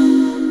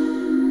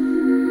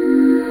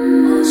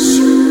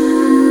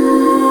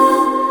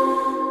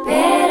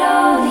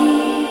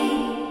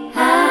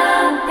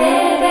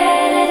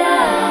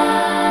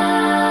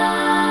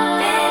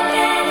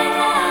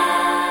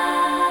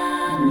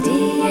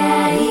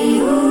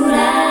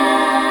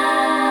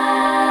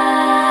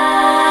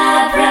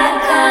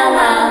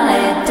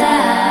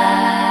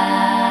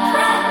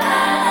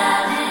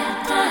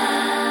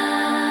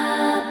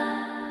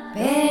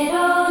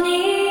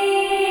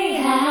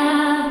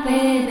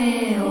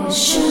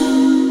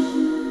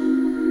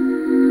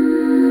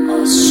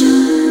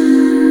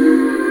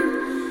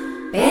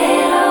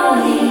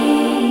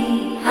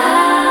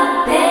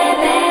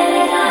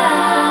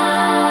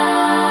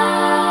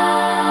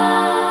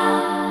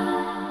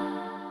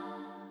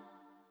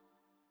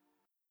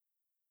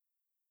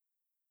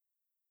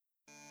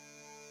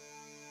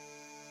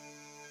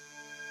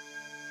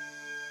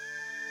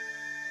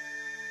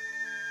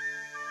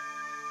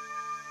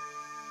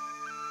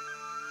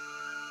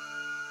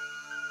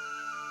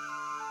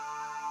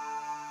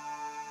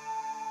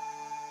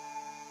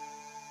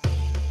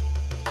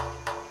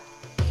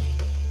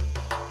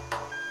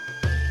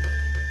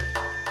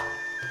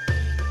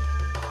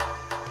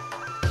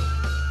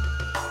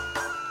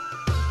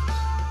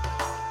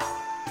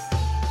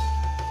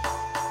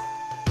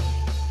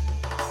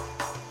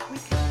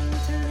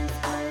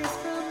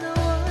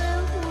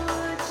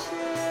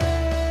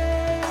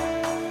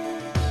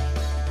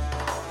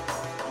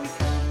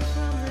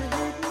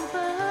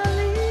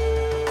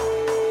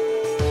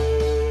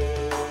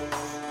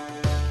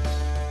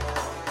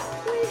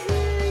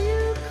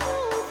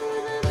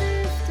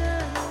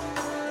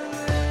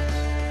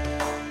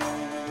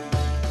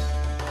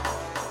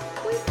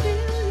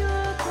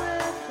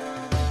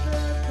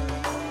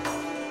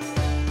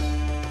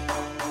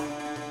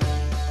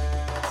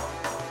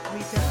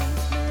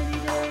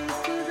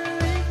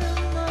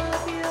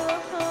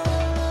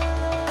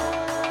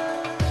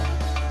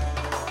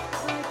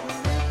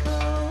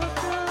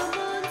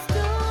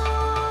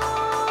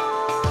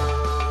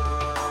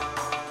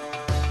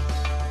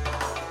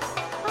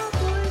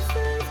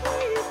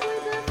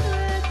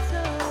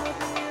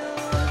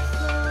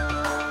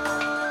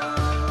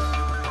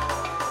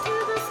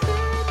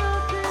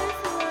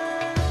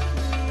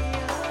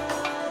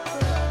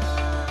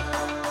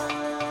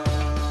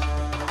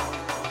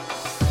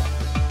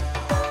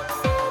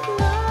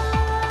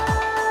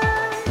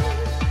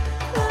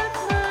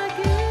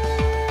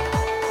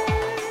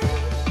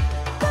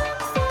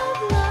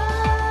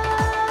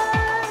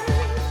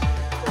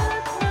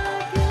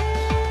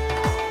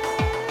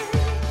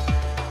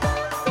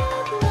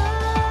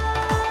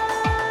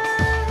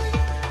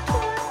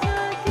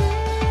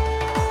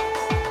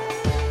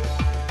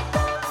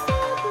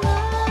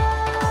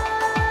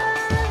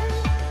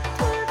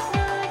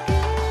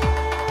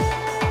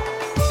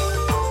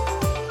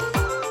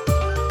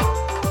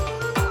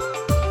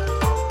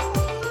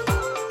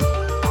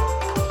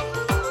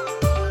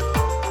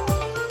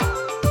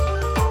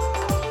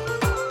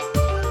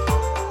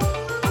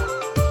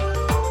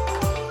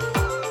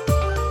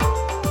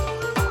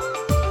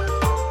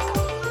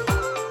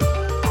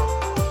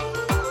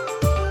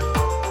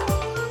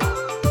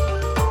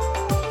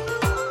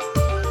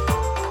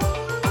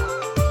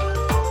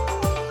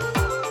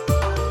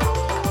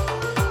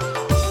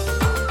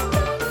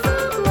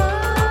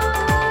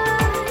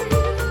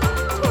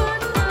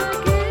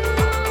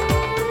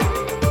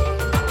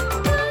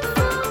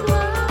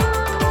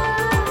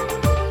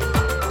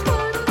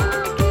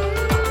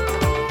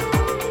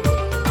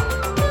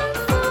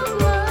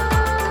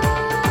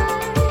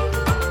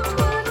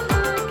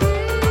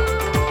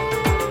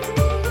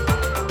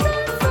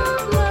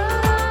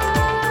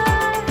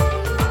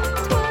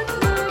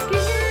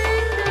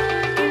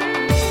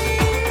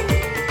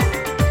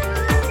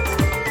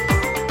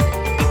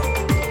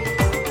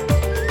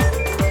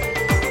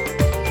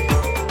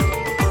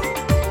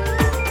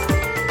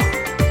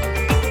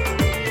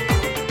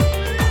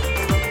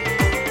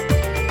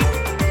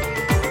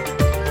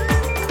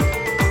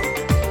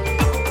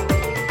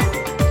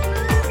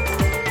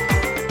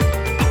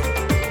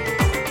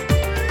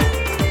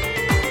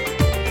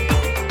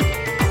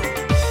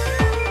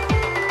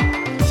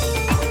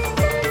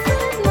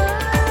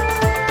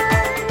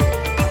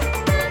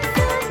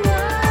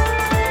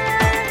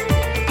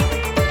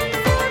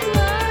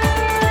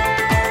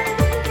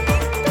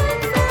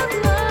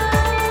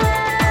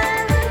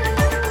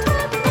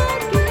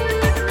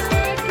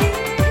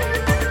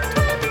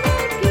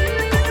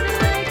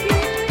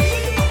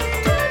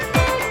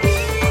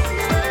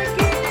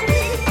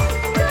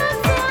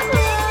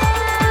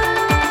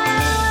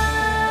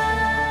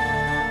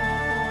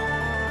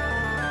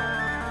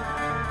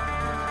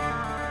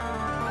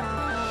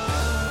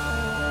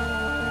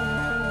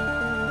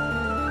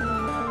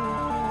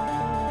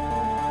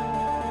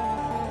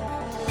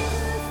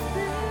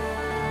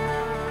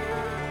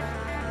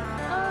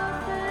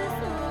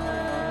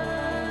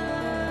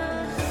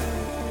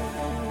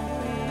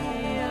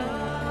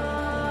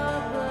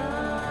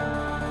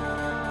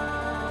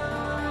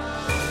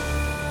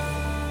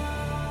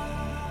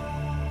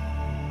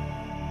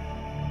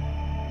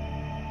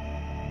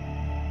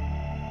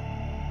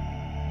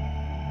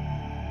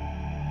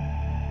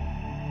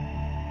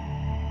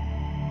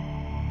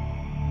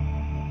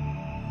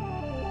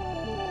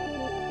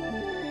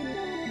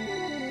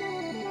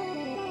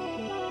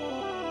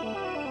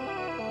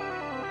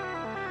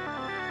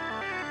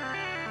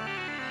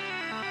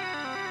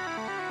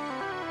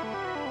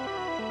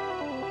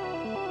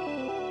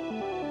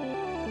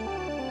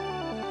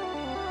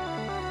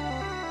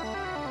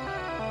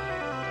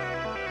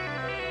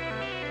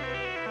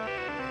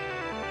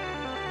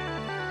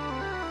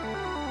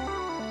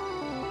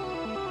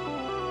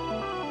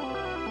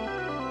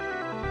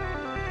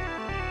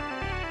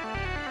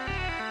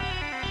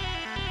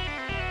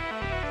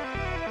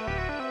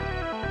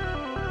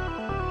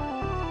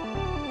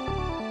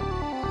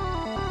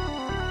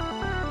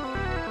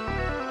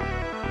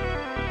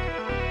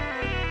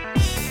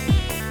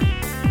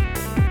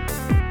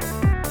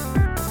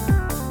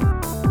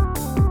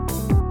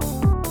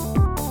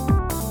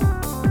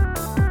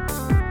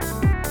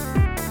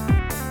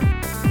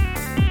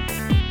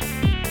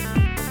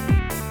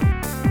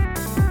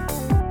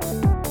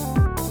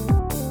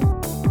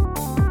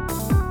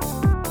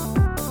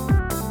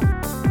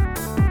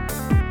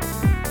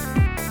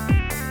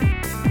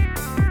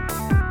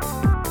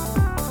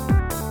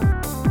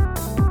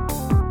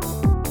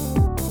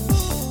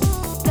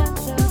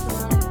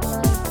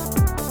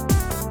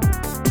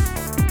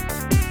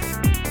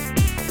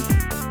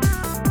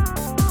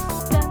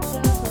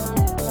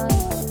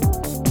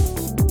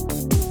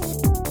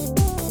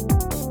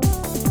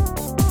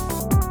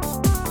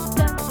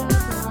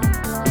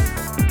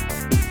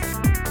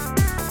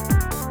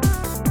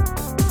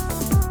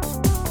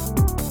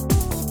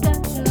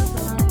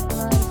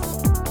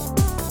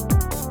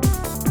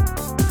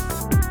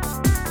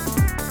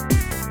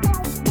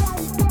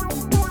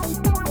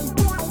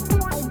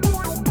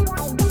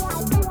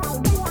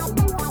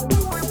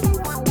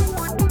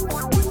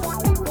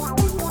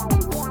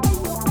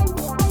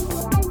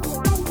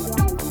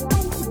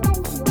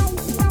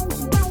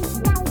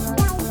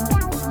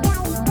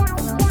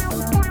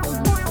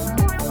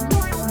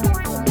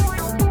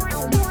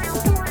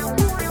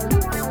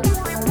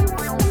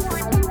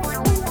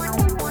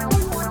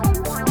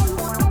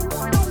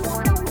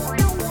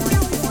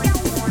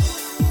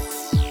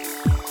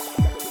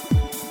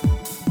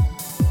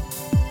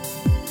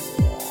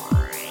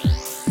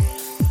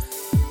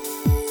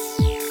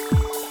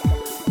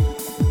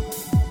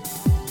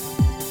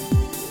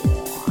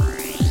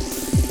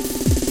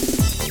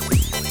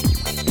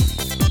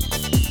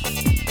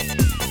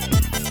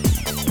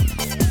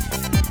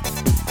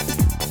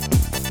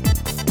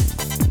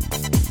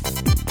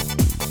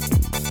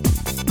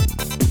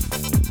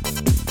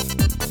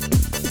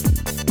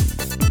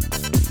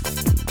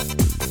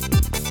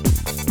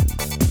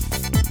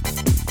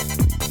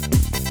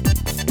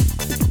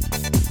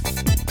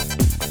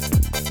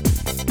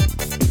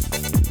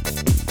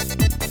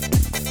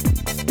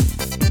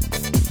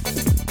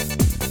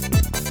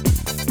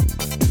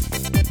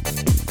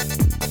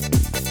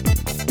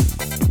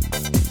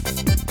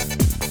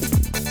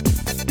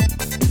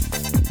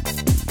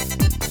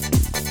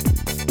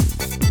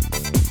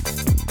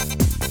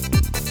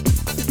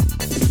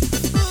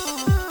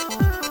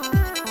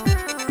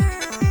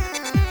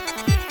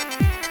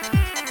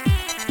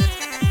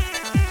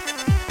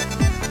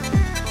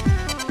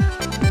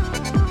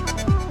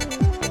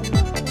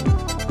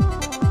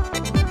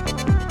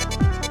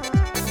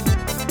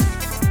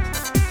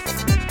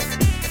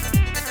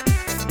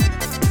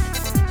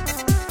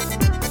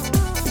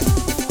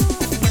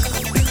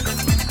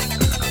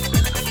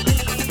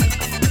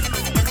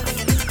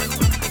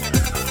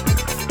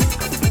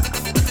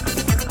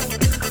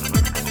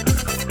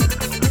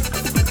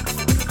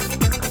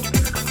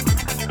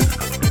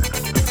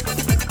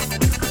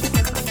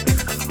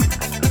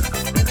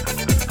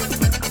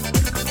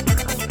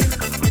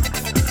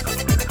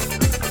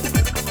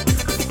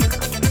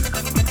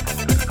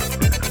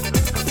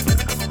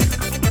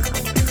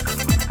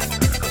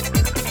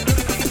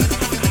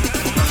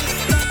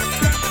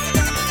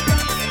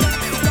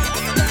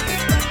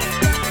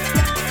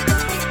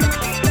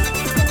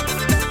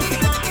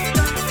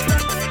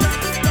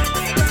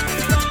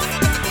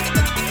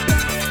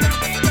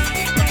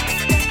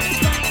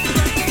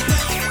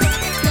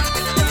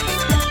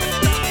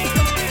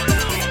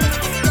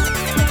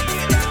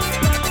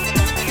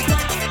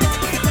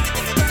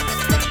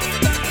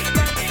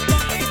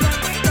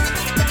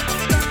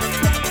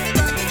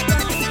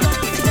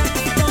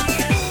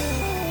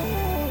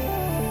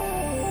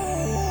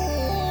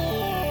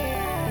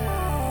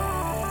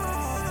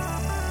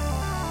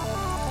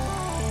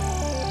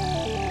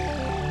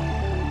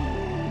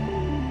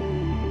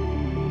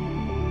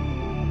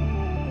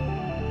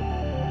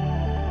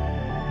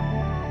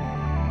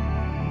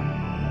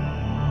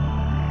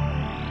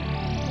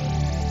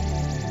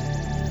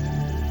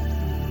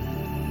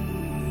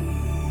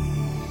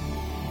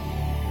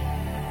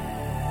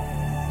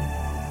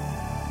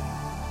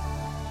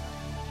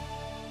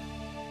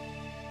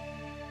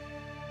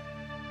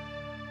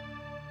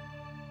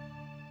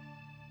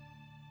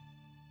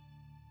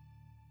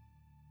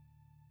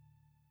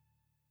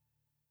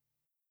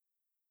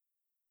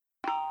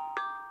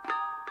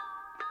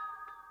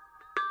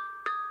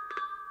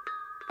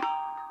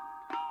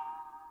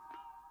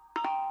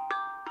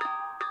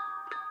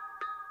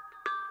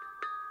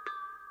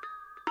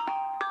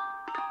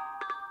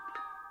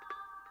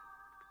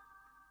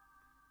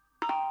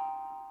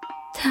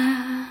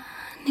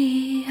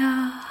 Tääni ja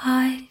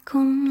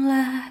haikun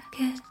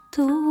lääke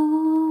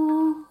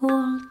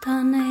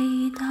tuolta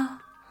neita.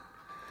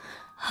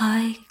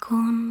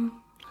 Haikun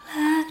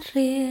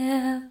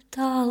lärjev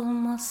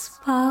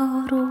talmas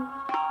pauru.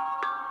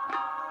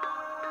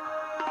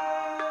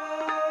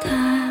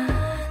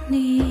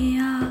 Tääni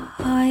ja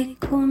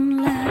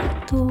haikun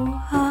lähtu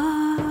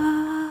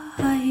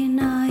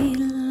aina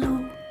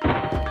illu.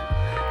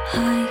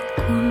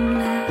 Haikun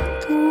lähtu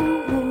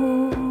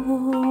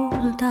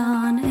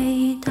ultaan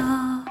eita.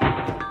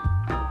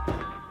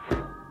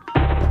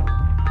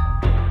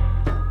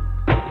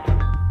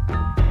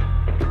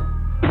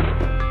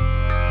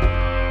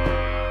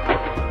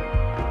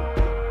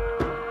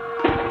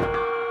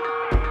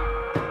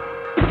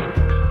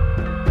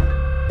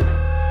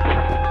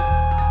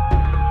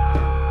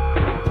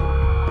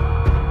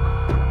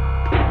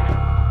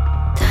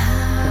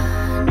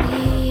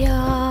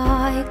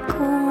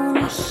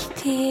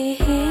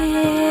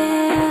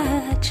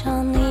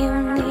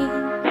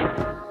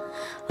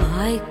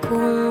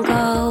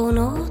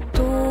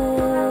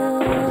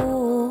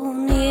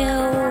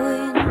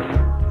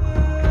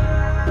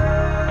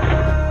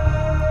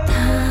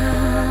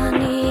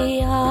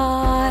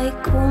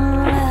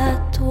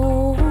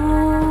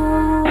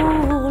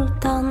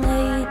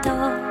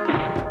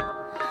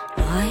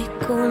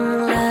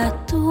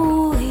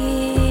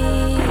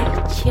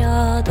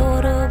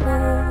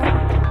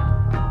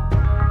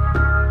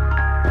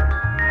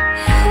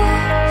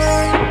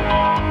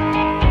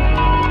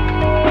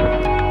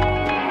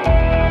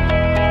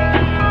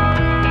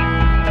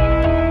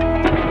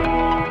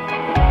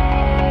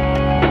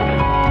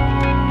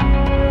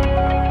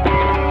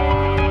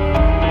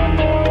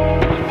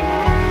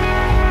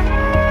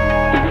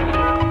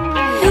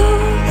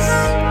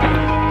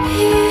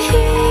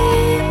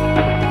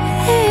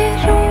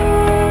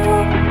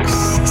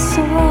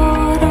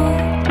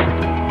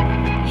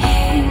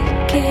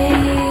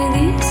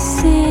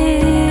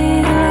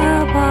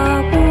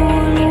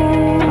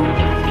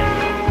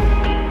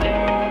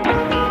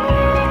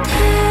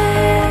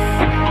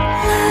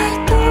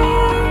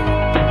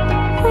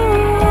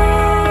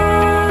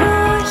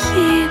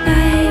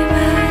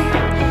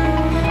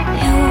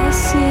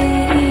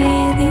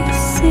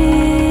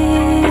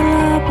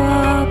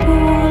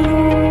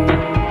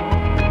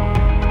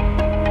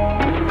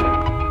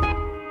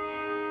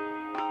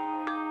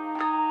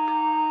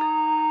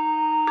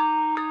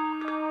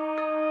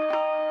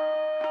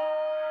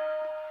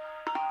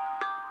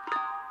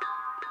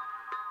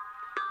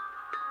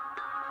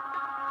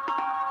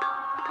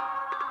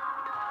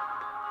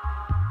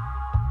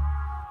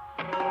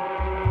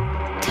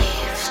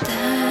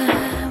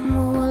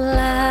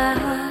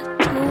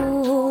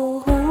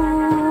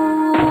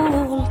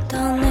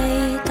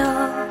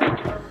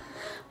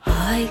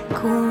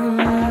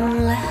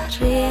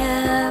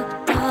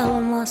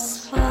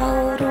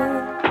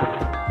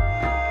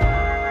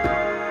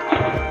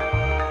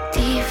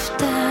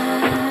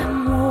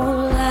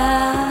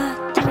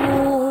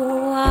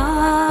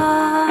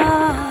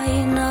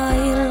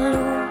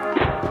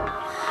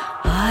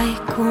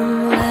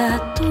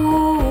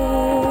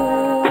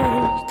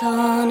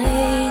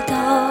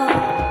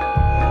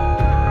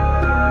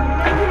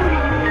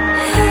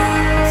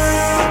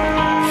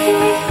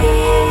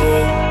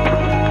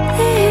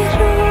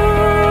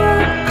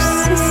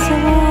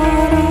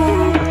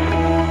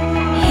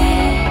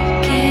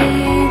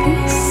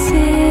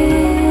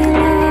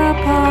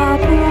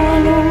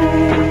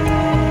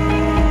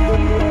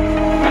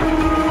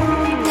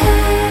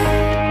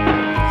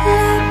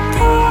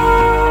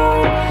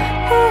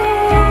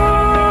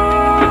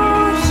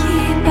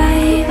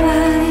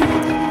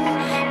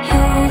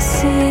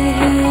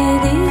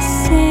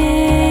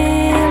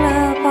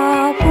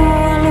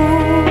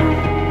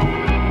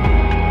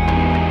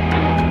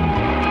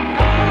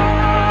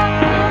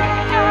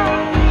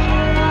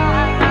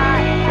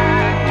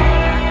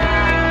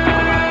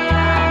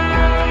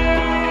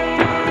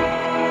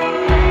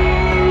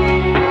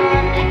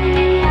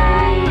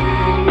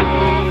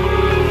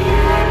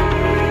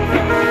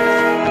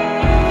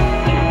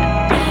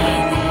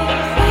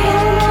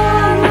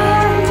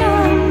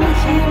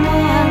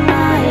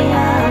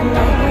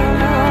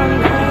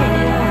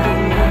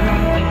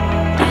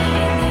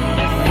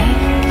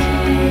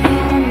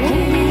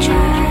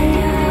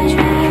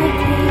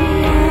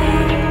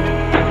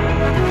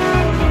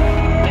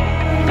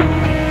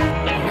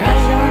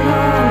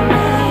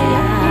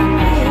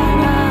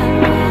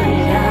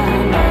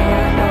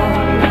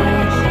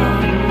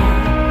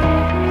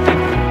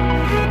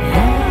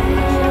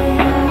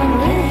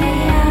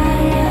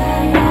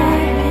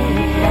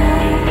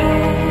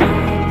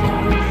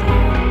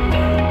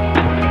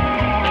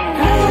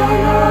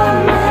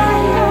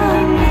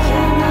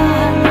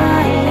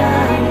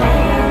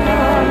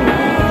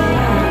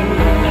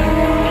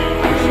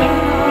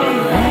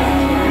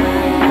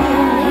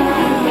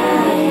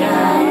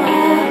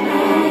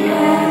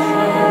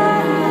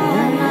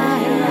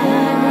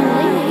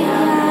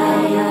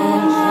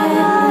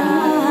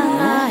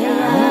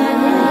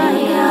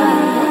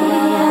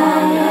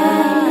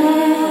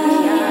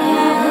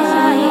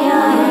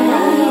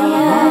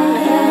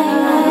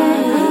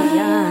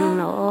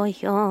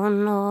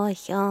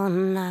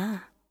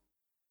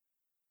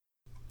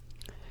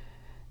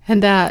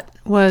 And that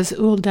was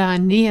Ulda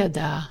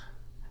Niada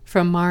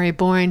from Mari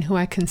Boyne, who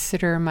I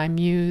consider my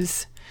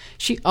muse.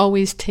 She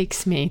always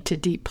takes me to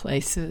deep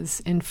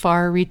places in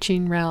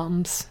far-reaching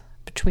realms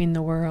between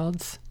the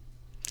worlds.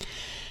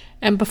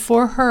 And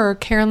before her,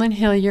 Carolyn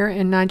Hillier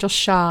and Nigel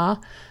Shaw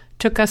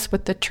took us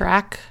with the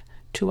track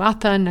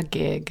Tuatha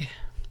Nagig.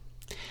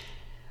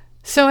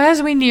 So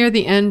as we near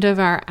the end of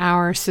our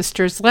hour,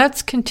 sisters,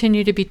 let's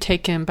continue to be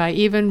taken by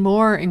even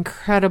more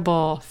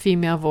incredible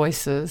female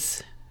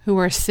voices who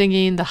are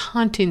singing the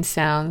haunting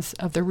sounds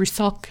of the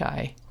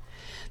Rusalkai,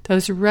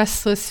 those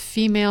restless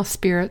female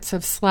spirits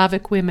of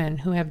Slavic women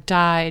who have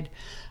died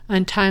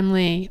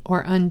untimely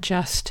or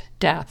unjust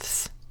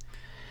deaths.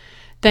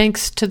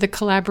 Thanks to the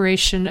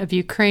collaboration of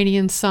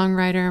Ukrainian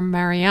songwriter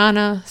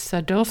Mariana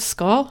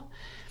Sadovsko,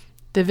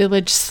 the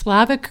village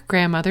Slavic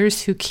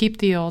grandmothers who keep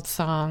the old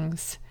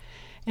songs,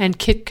 and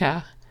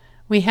Kitka,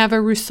 we have a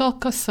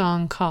Rusalka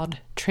song called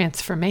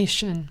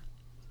Transformation.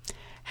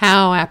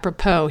 How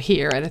apropos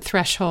here at a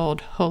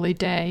Threshold holy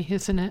day,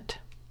 isn't it?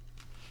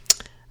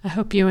 I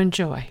hope you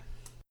enjoy.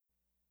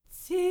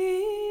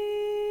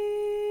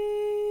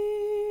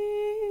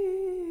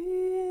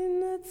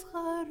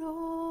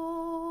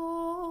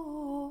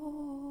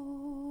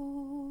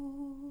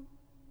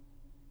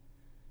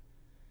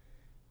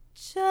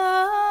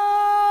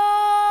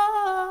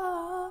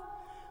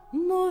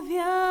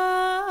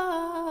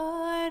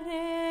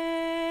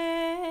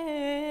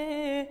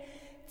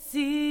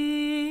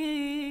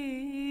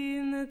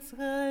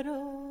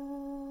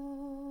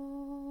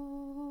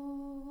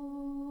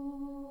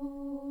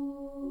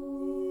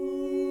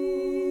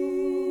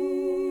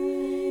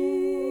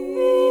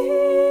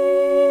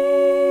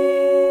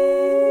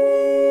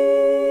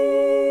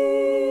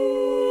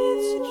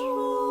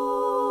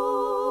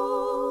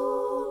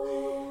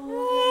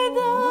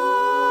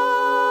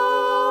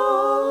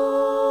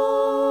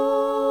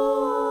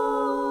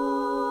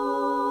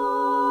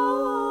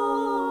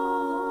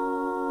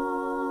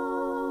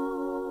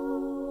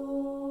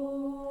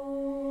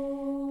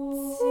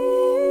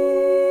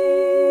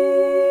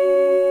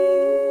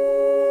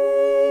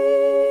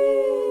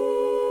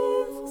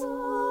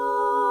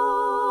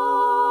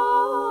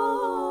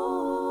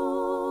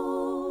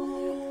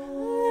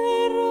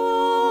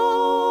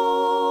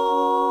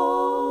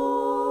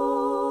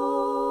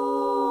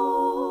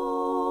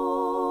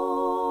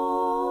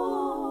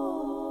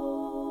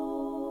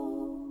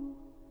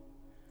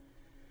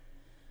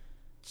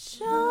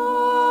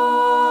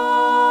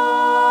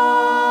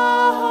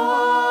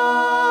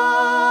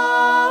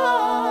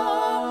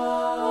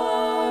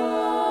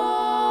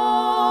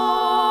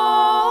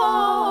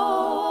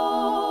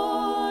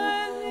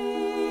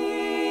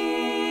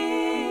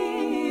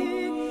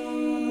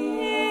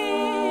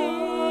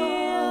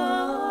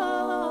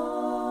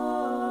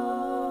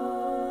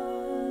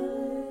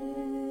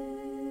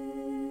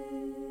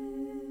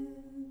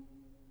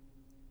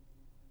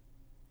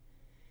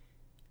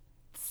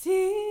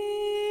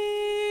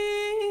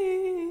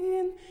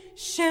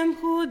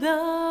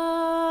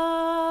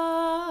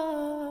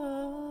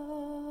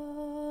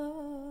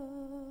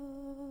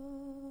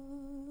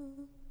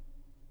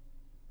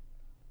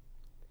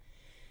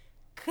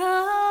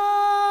 Ko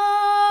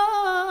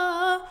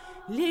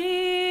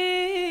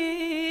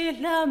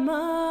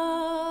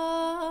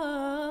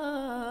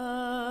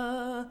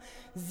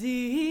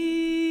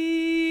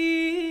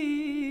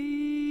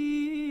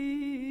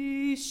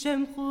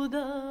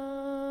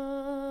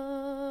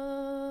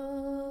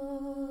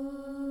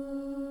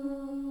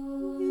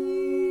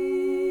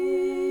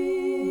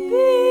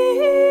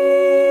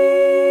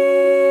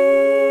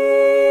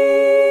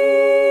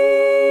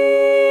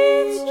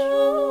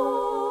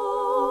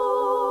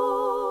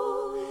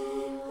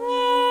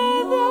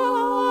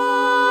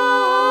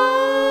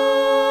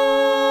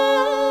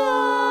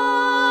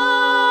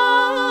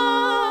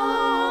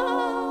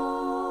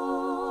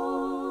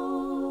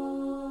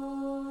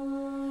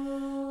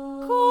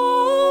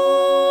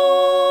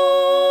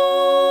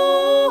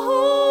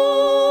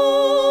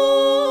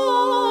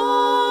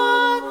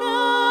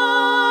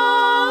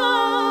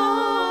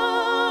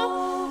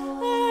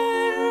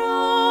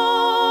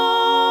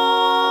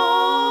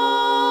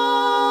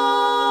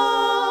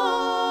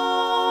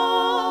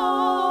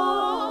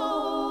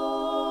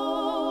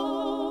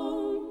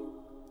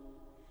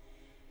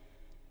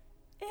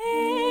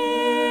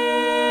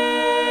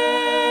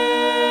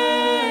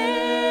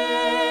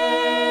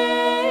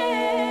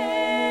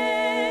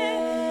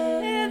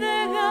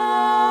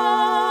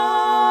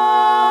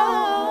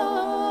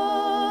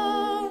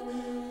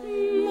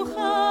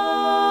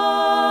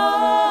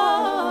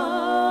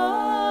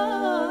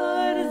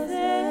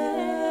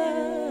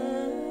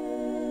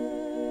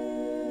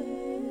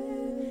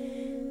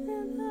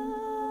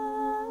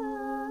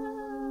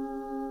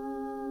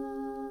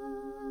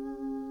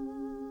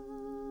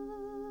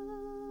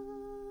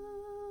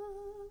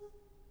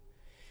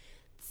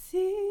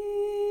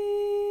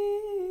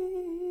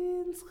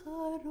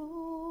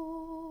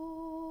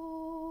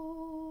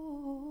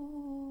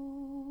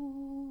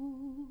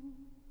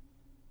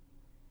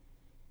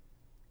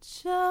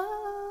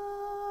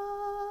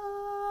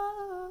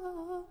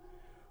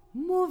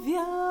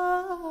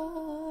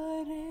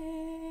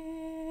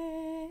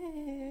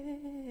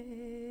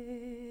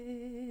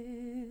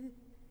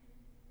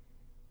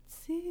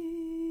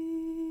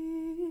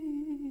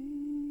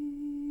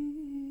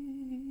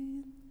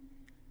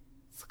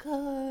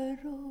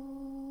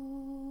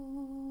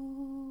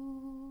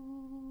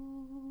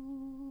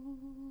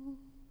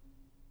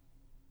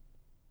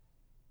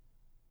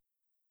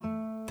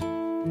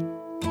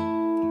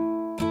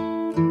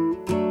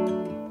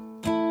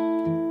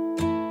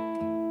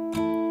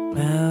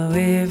Well,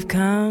 we've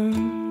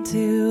come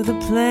to the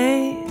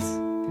place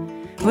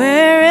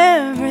where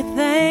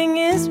everything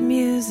is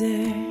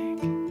music.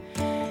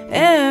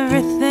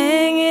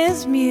 Everything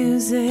is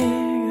music.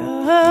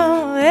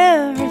 Oh,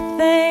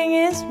 everything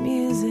is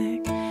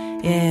music.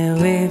 Yeah,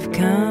 we've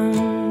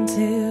come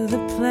to the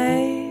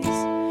place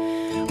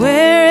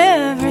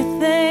where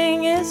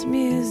everything is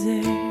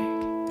music.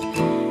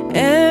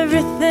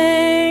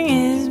 Everything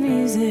is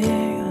music.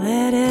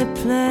 Let it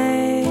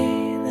play,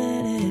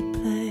 let it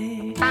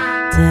play.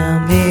 Tell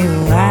me,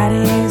 why do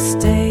you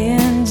stay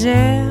in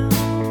jail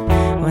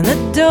when the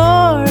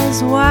door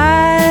is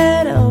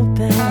wide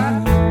open?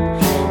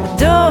 The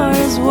door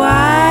is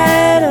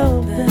wide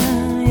open.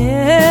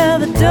 Yeah,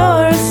 the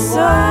door is so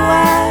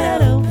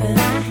wide open.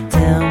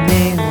 Tell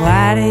me,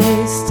 why do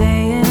you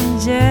stay in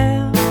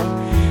jail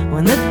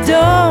when the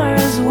door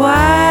is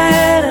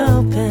wide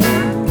open?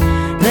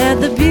 Let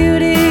the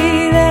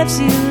beauty that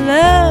you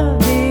love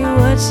be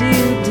what you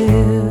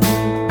do,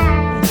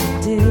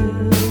 what you do.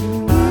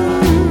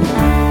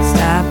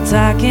 Stop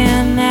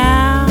talking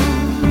now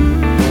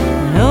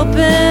and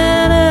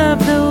open up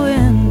the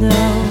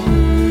window,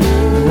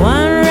 the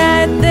one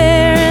right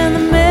there in the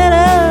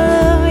middle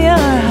of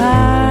your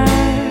heart.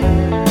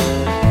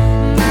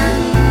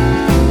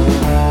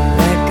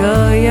 Let go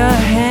your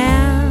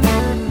hands,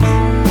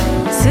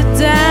 sit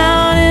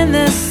down in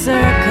this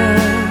circle.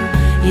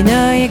 You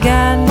know you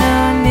got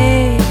no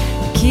need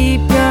to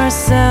keep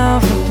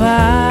yourself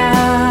apart.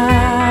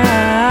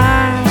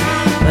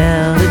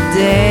 Well, the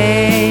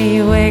day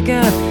you wake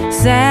up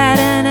sad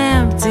and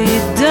empty,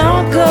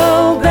 don't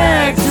go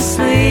back to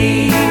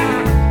sleep.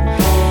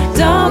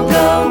 Don't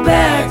go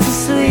back to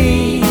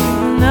sleep.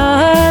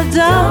 No,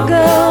 don't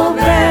go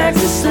back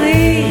to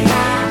sleep.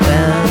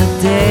 Well,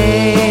 the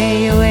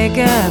day you wake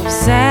up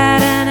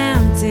sad and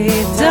empty,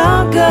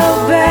 don't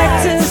go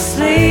back to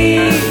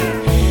sleep.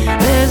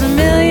 There's a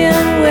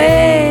million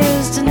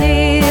ways to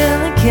kneel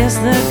and kiss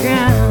the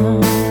ground.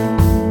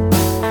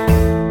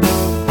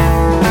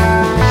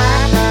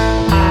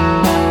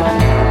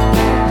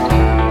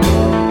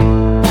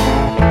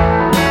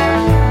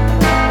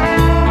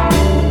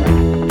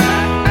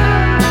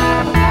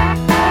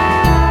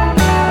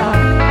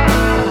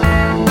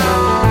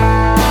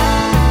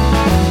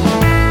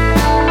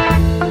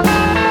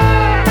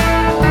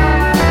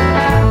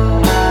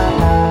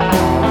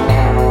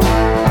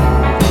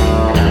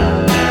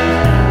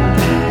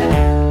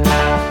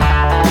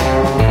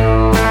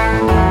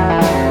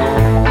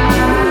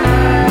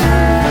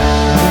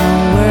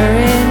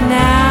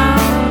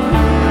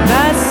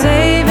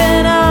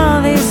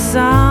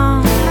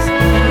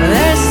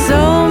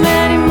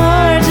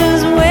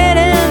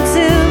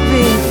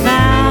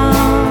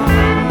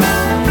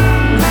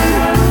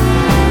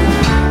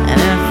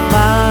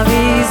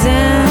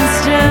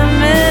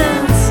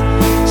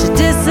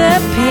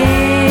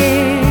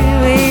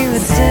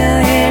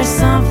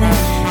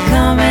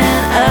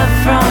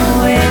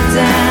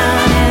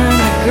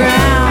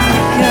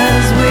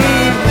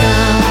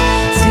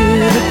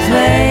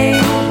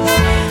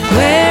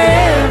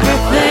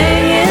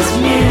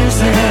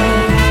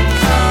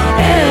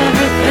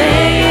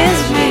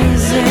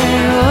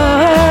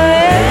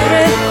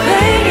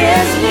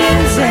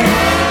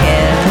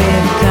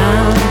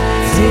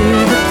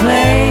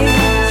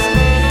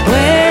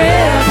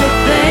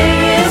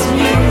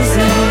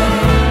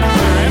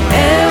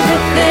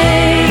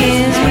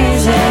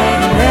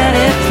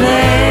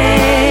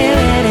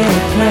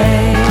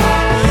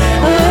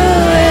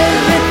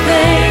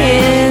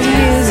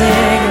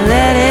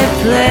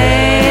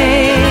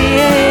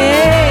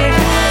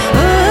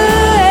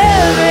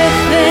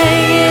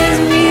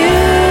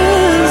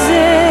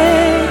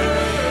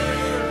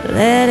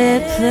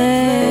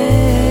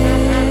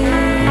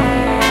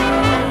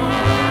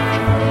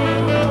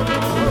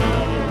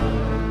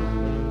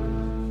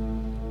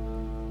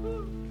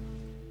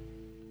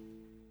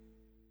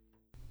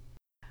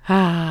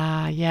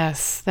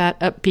 Yes, that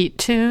upbeat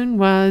tune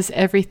was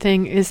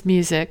Everything is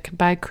Music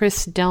by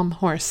Chris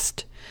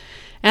Delmhorst.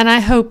 And I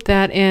hope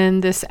that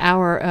in this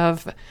hour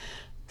of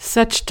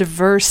such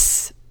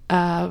diverse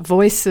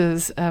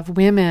voices of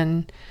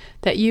women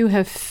that you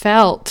have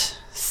felt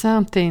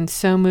something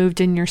so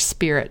moved in your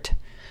spirit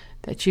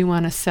that you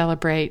want to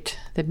celebrate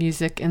the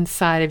music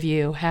inside of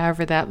you,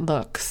 however that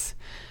looks,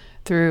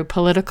 through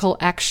political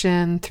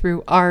action,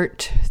 through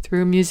art,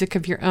 through music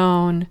of your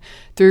own,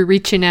 through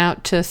reaching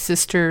out to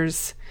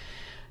sisters,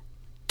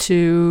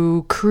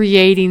 to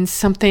creating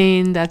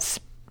something that's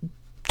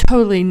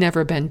totally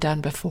never been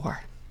done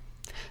before.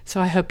 So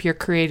I hope your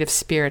creative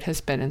spirit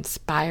has been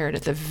inspired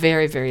at the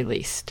very, very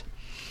least.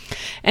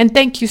 And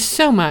thank you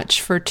so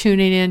much for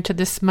tuning in to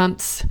this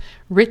month's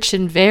rich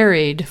and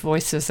varied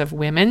Voices of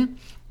Women.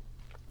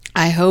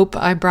 I hope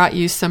I brought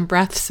you some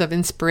breaths of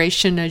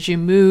inspiration as you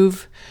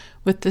move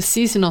with the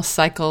seasonal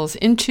cycles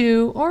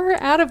into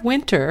or out of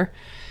winter.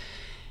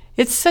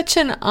 It's such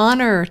an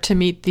honor to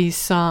meet these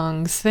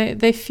songs.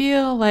 They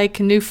feel like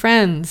new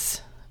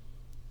friends,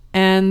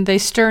 and they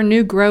stir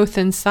new growth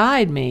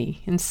inside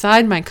me,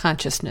 inside my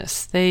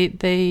consciousness.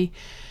 They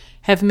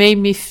have made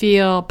me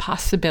feel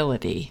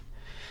possibility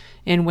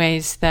in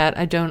ways that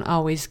I don't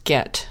always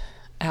get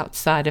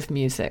outside of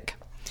music.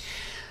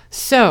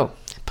 So,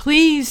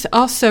 please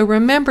also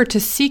remember to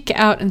seek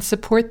out and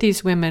support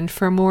these women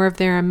for more of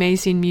their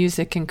amazing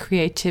music and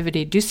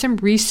creativity. Do some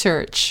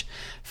research.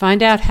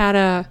 Find out how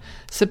to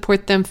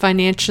support them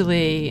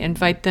financially.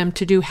 Invite them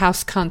to do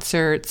house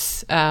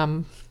concerts.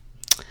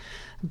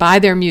 Buy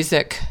their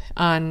music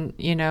in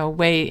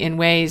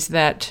ways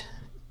that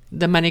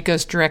the money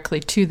goes directly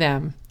to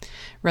them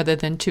rather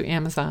than to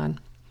Amazon.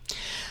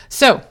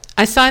 So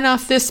I sign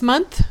off this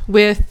month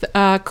with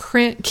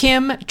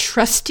Kim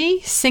Trusty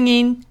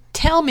singing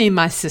Tell Me,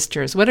 My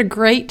Sisters. What a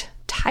great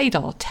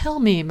title. Tell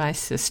Me, My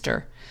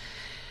Sister.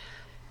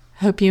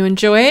 Hope you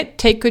enjoy it.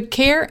 Take good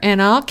care, and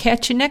I'll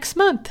catch you next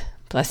month.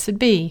 Blessed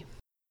be.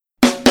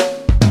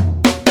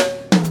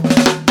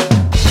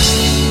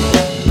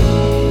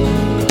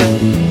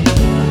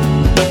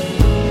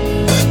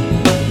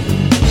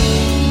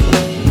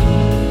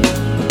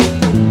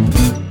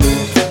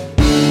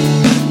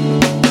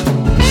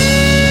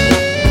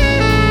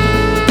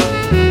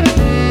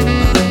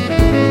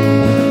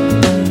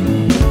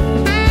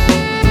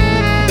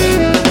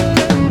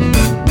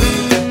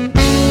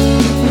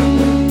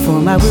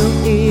 My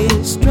will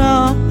is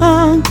strong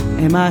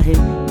and my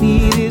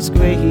need is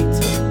great.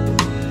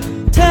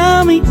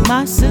 Tell me,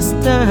 my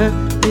sister,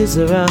 is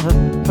there a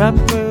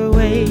proper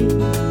way?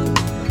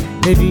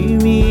 They view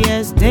me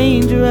as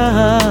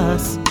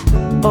dangerous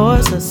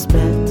or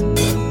suspect,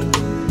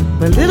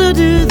 but little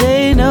do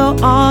they know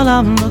all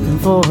I'm looking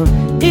for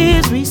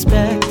is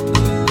respect.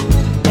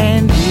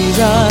 And these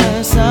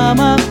are some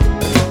of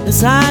the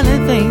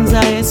silent things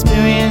I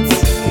experience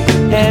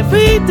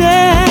every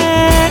day.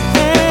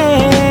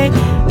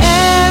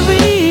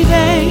 Every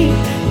day,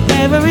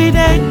 every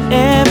day,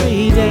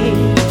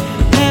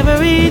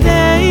 every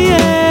day.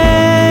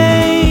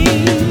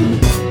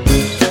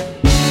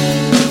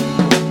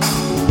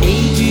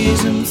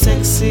 Ageism,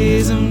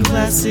 sexism,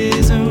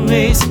 classism,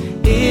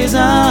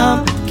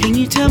 racism. Can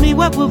you tell me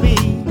what will be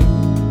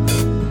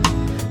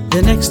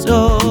the next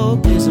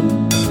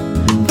ism?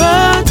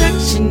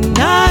 Protection,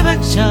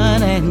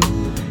 direction, and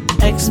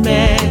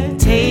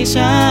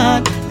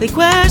expectation. They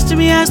question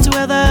me as to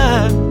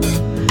whether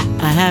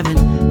I have an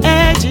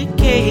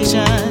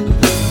education.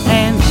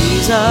 And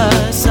these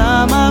are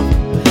some of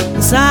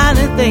the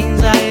silent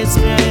things I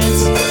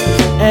experience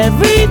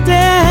every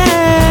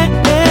day,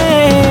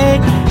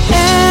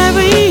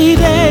 every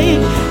day,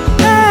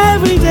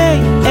 every day,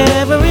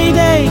 every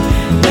day,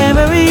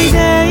 every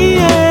day.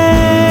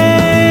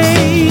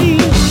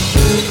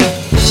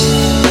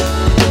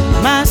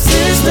 My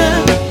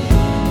sister,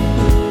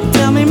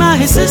 tell me,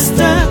 my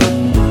sister,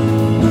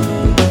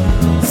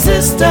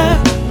 sister.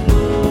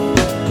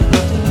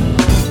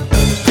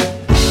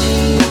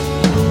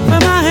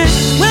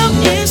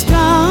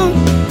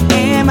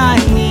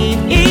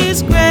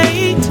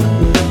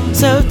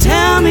 So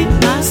tell me,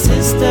 my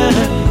sister,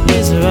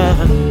 is there a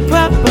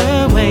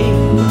proper way?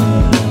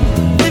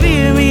 They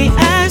view me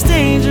as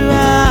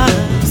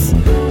dangerous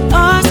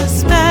or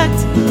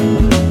suspect,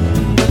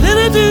 but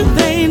little do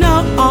they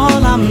know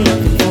all I'm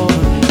looking for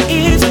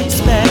is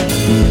respect.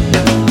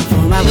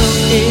 For my will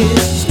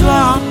is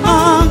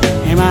strong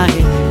and my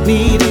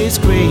need is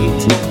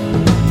great.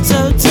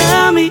 So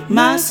tell me,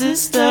 my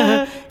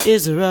sister,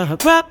 is there a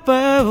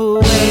proper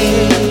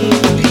way?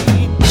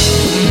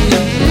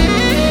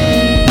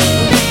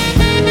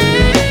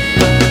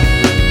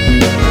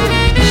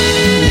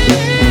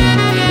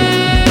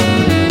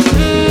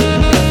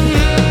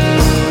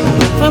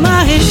 For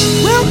my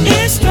will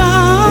is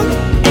strong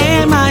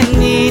and my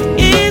need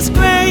is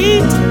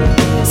great.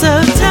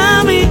 So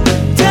tell me,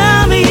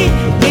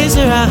 is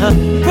there a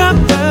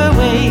proper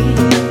way?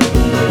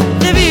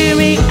 They view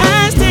me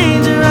as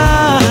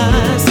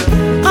dangerous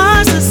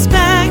or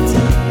suspect,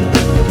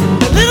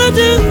 but little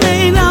do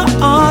they know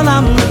all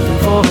I'm looking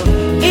for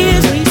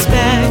is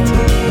respect.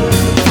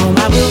 For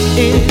my will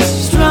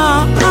is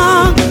strong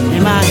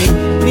and my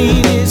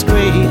need is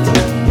great.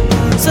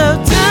 So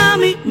tell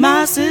me,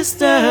 my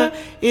sister,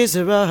 is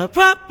there a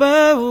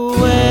proper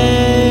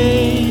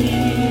way?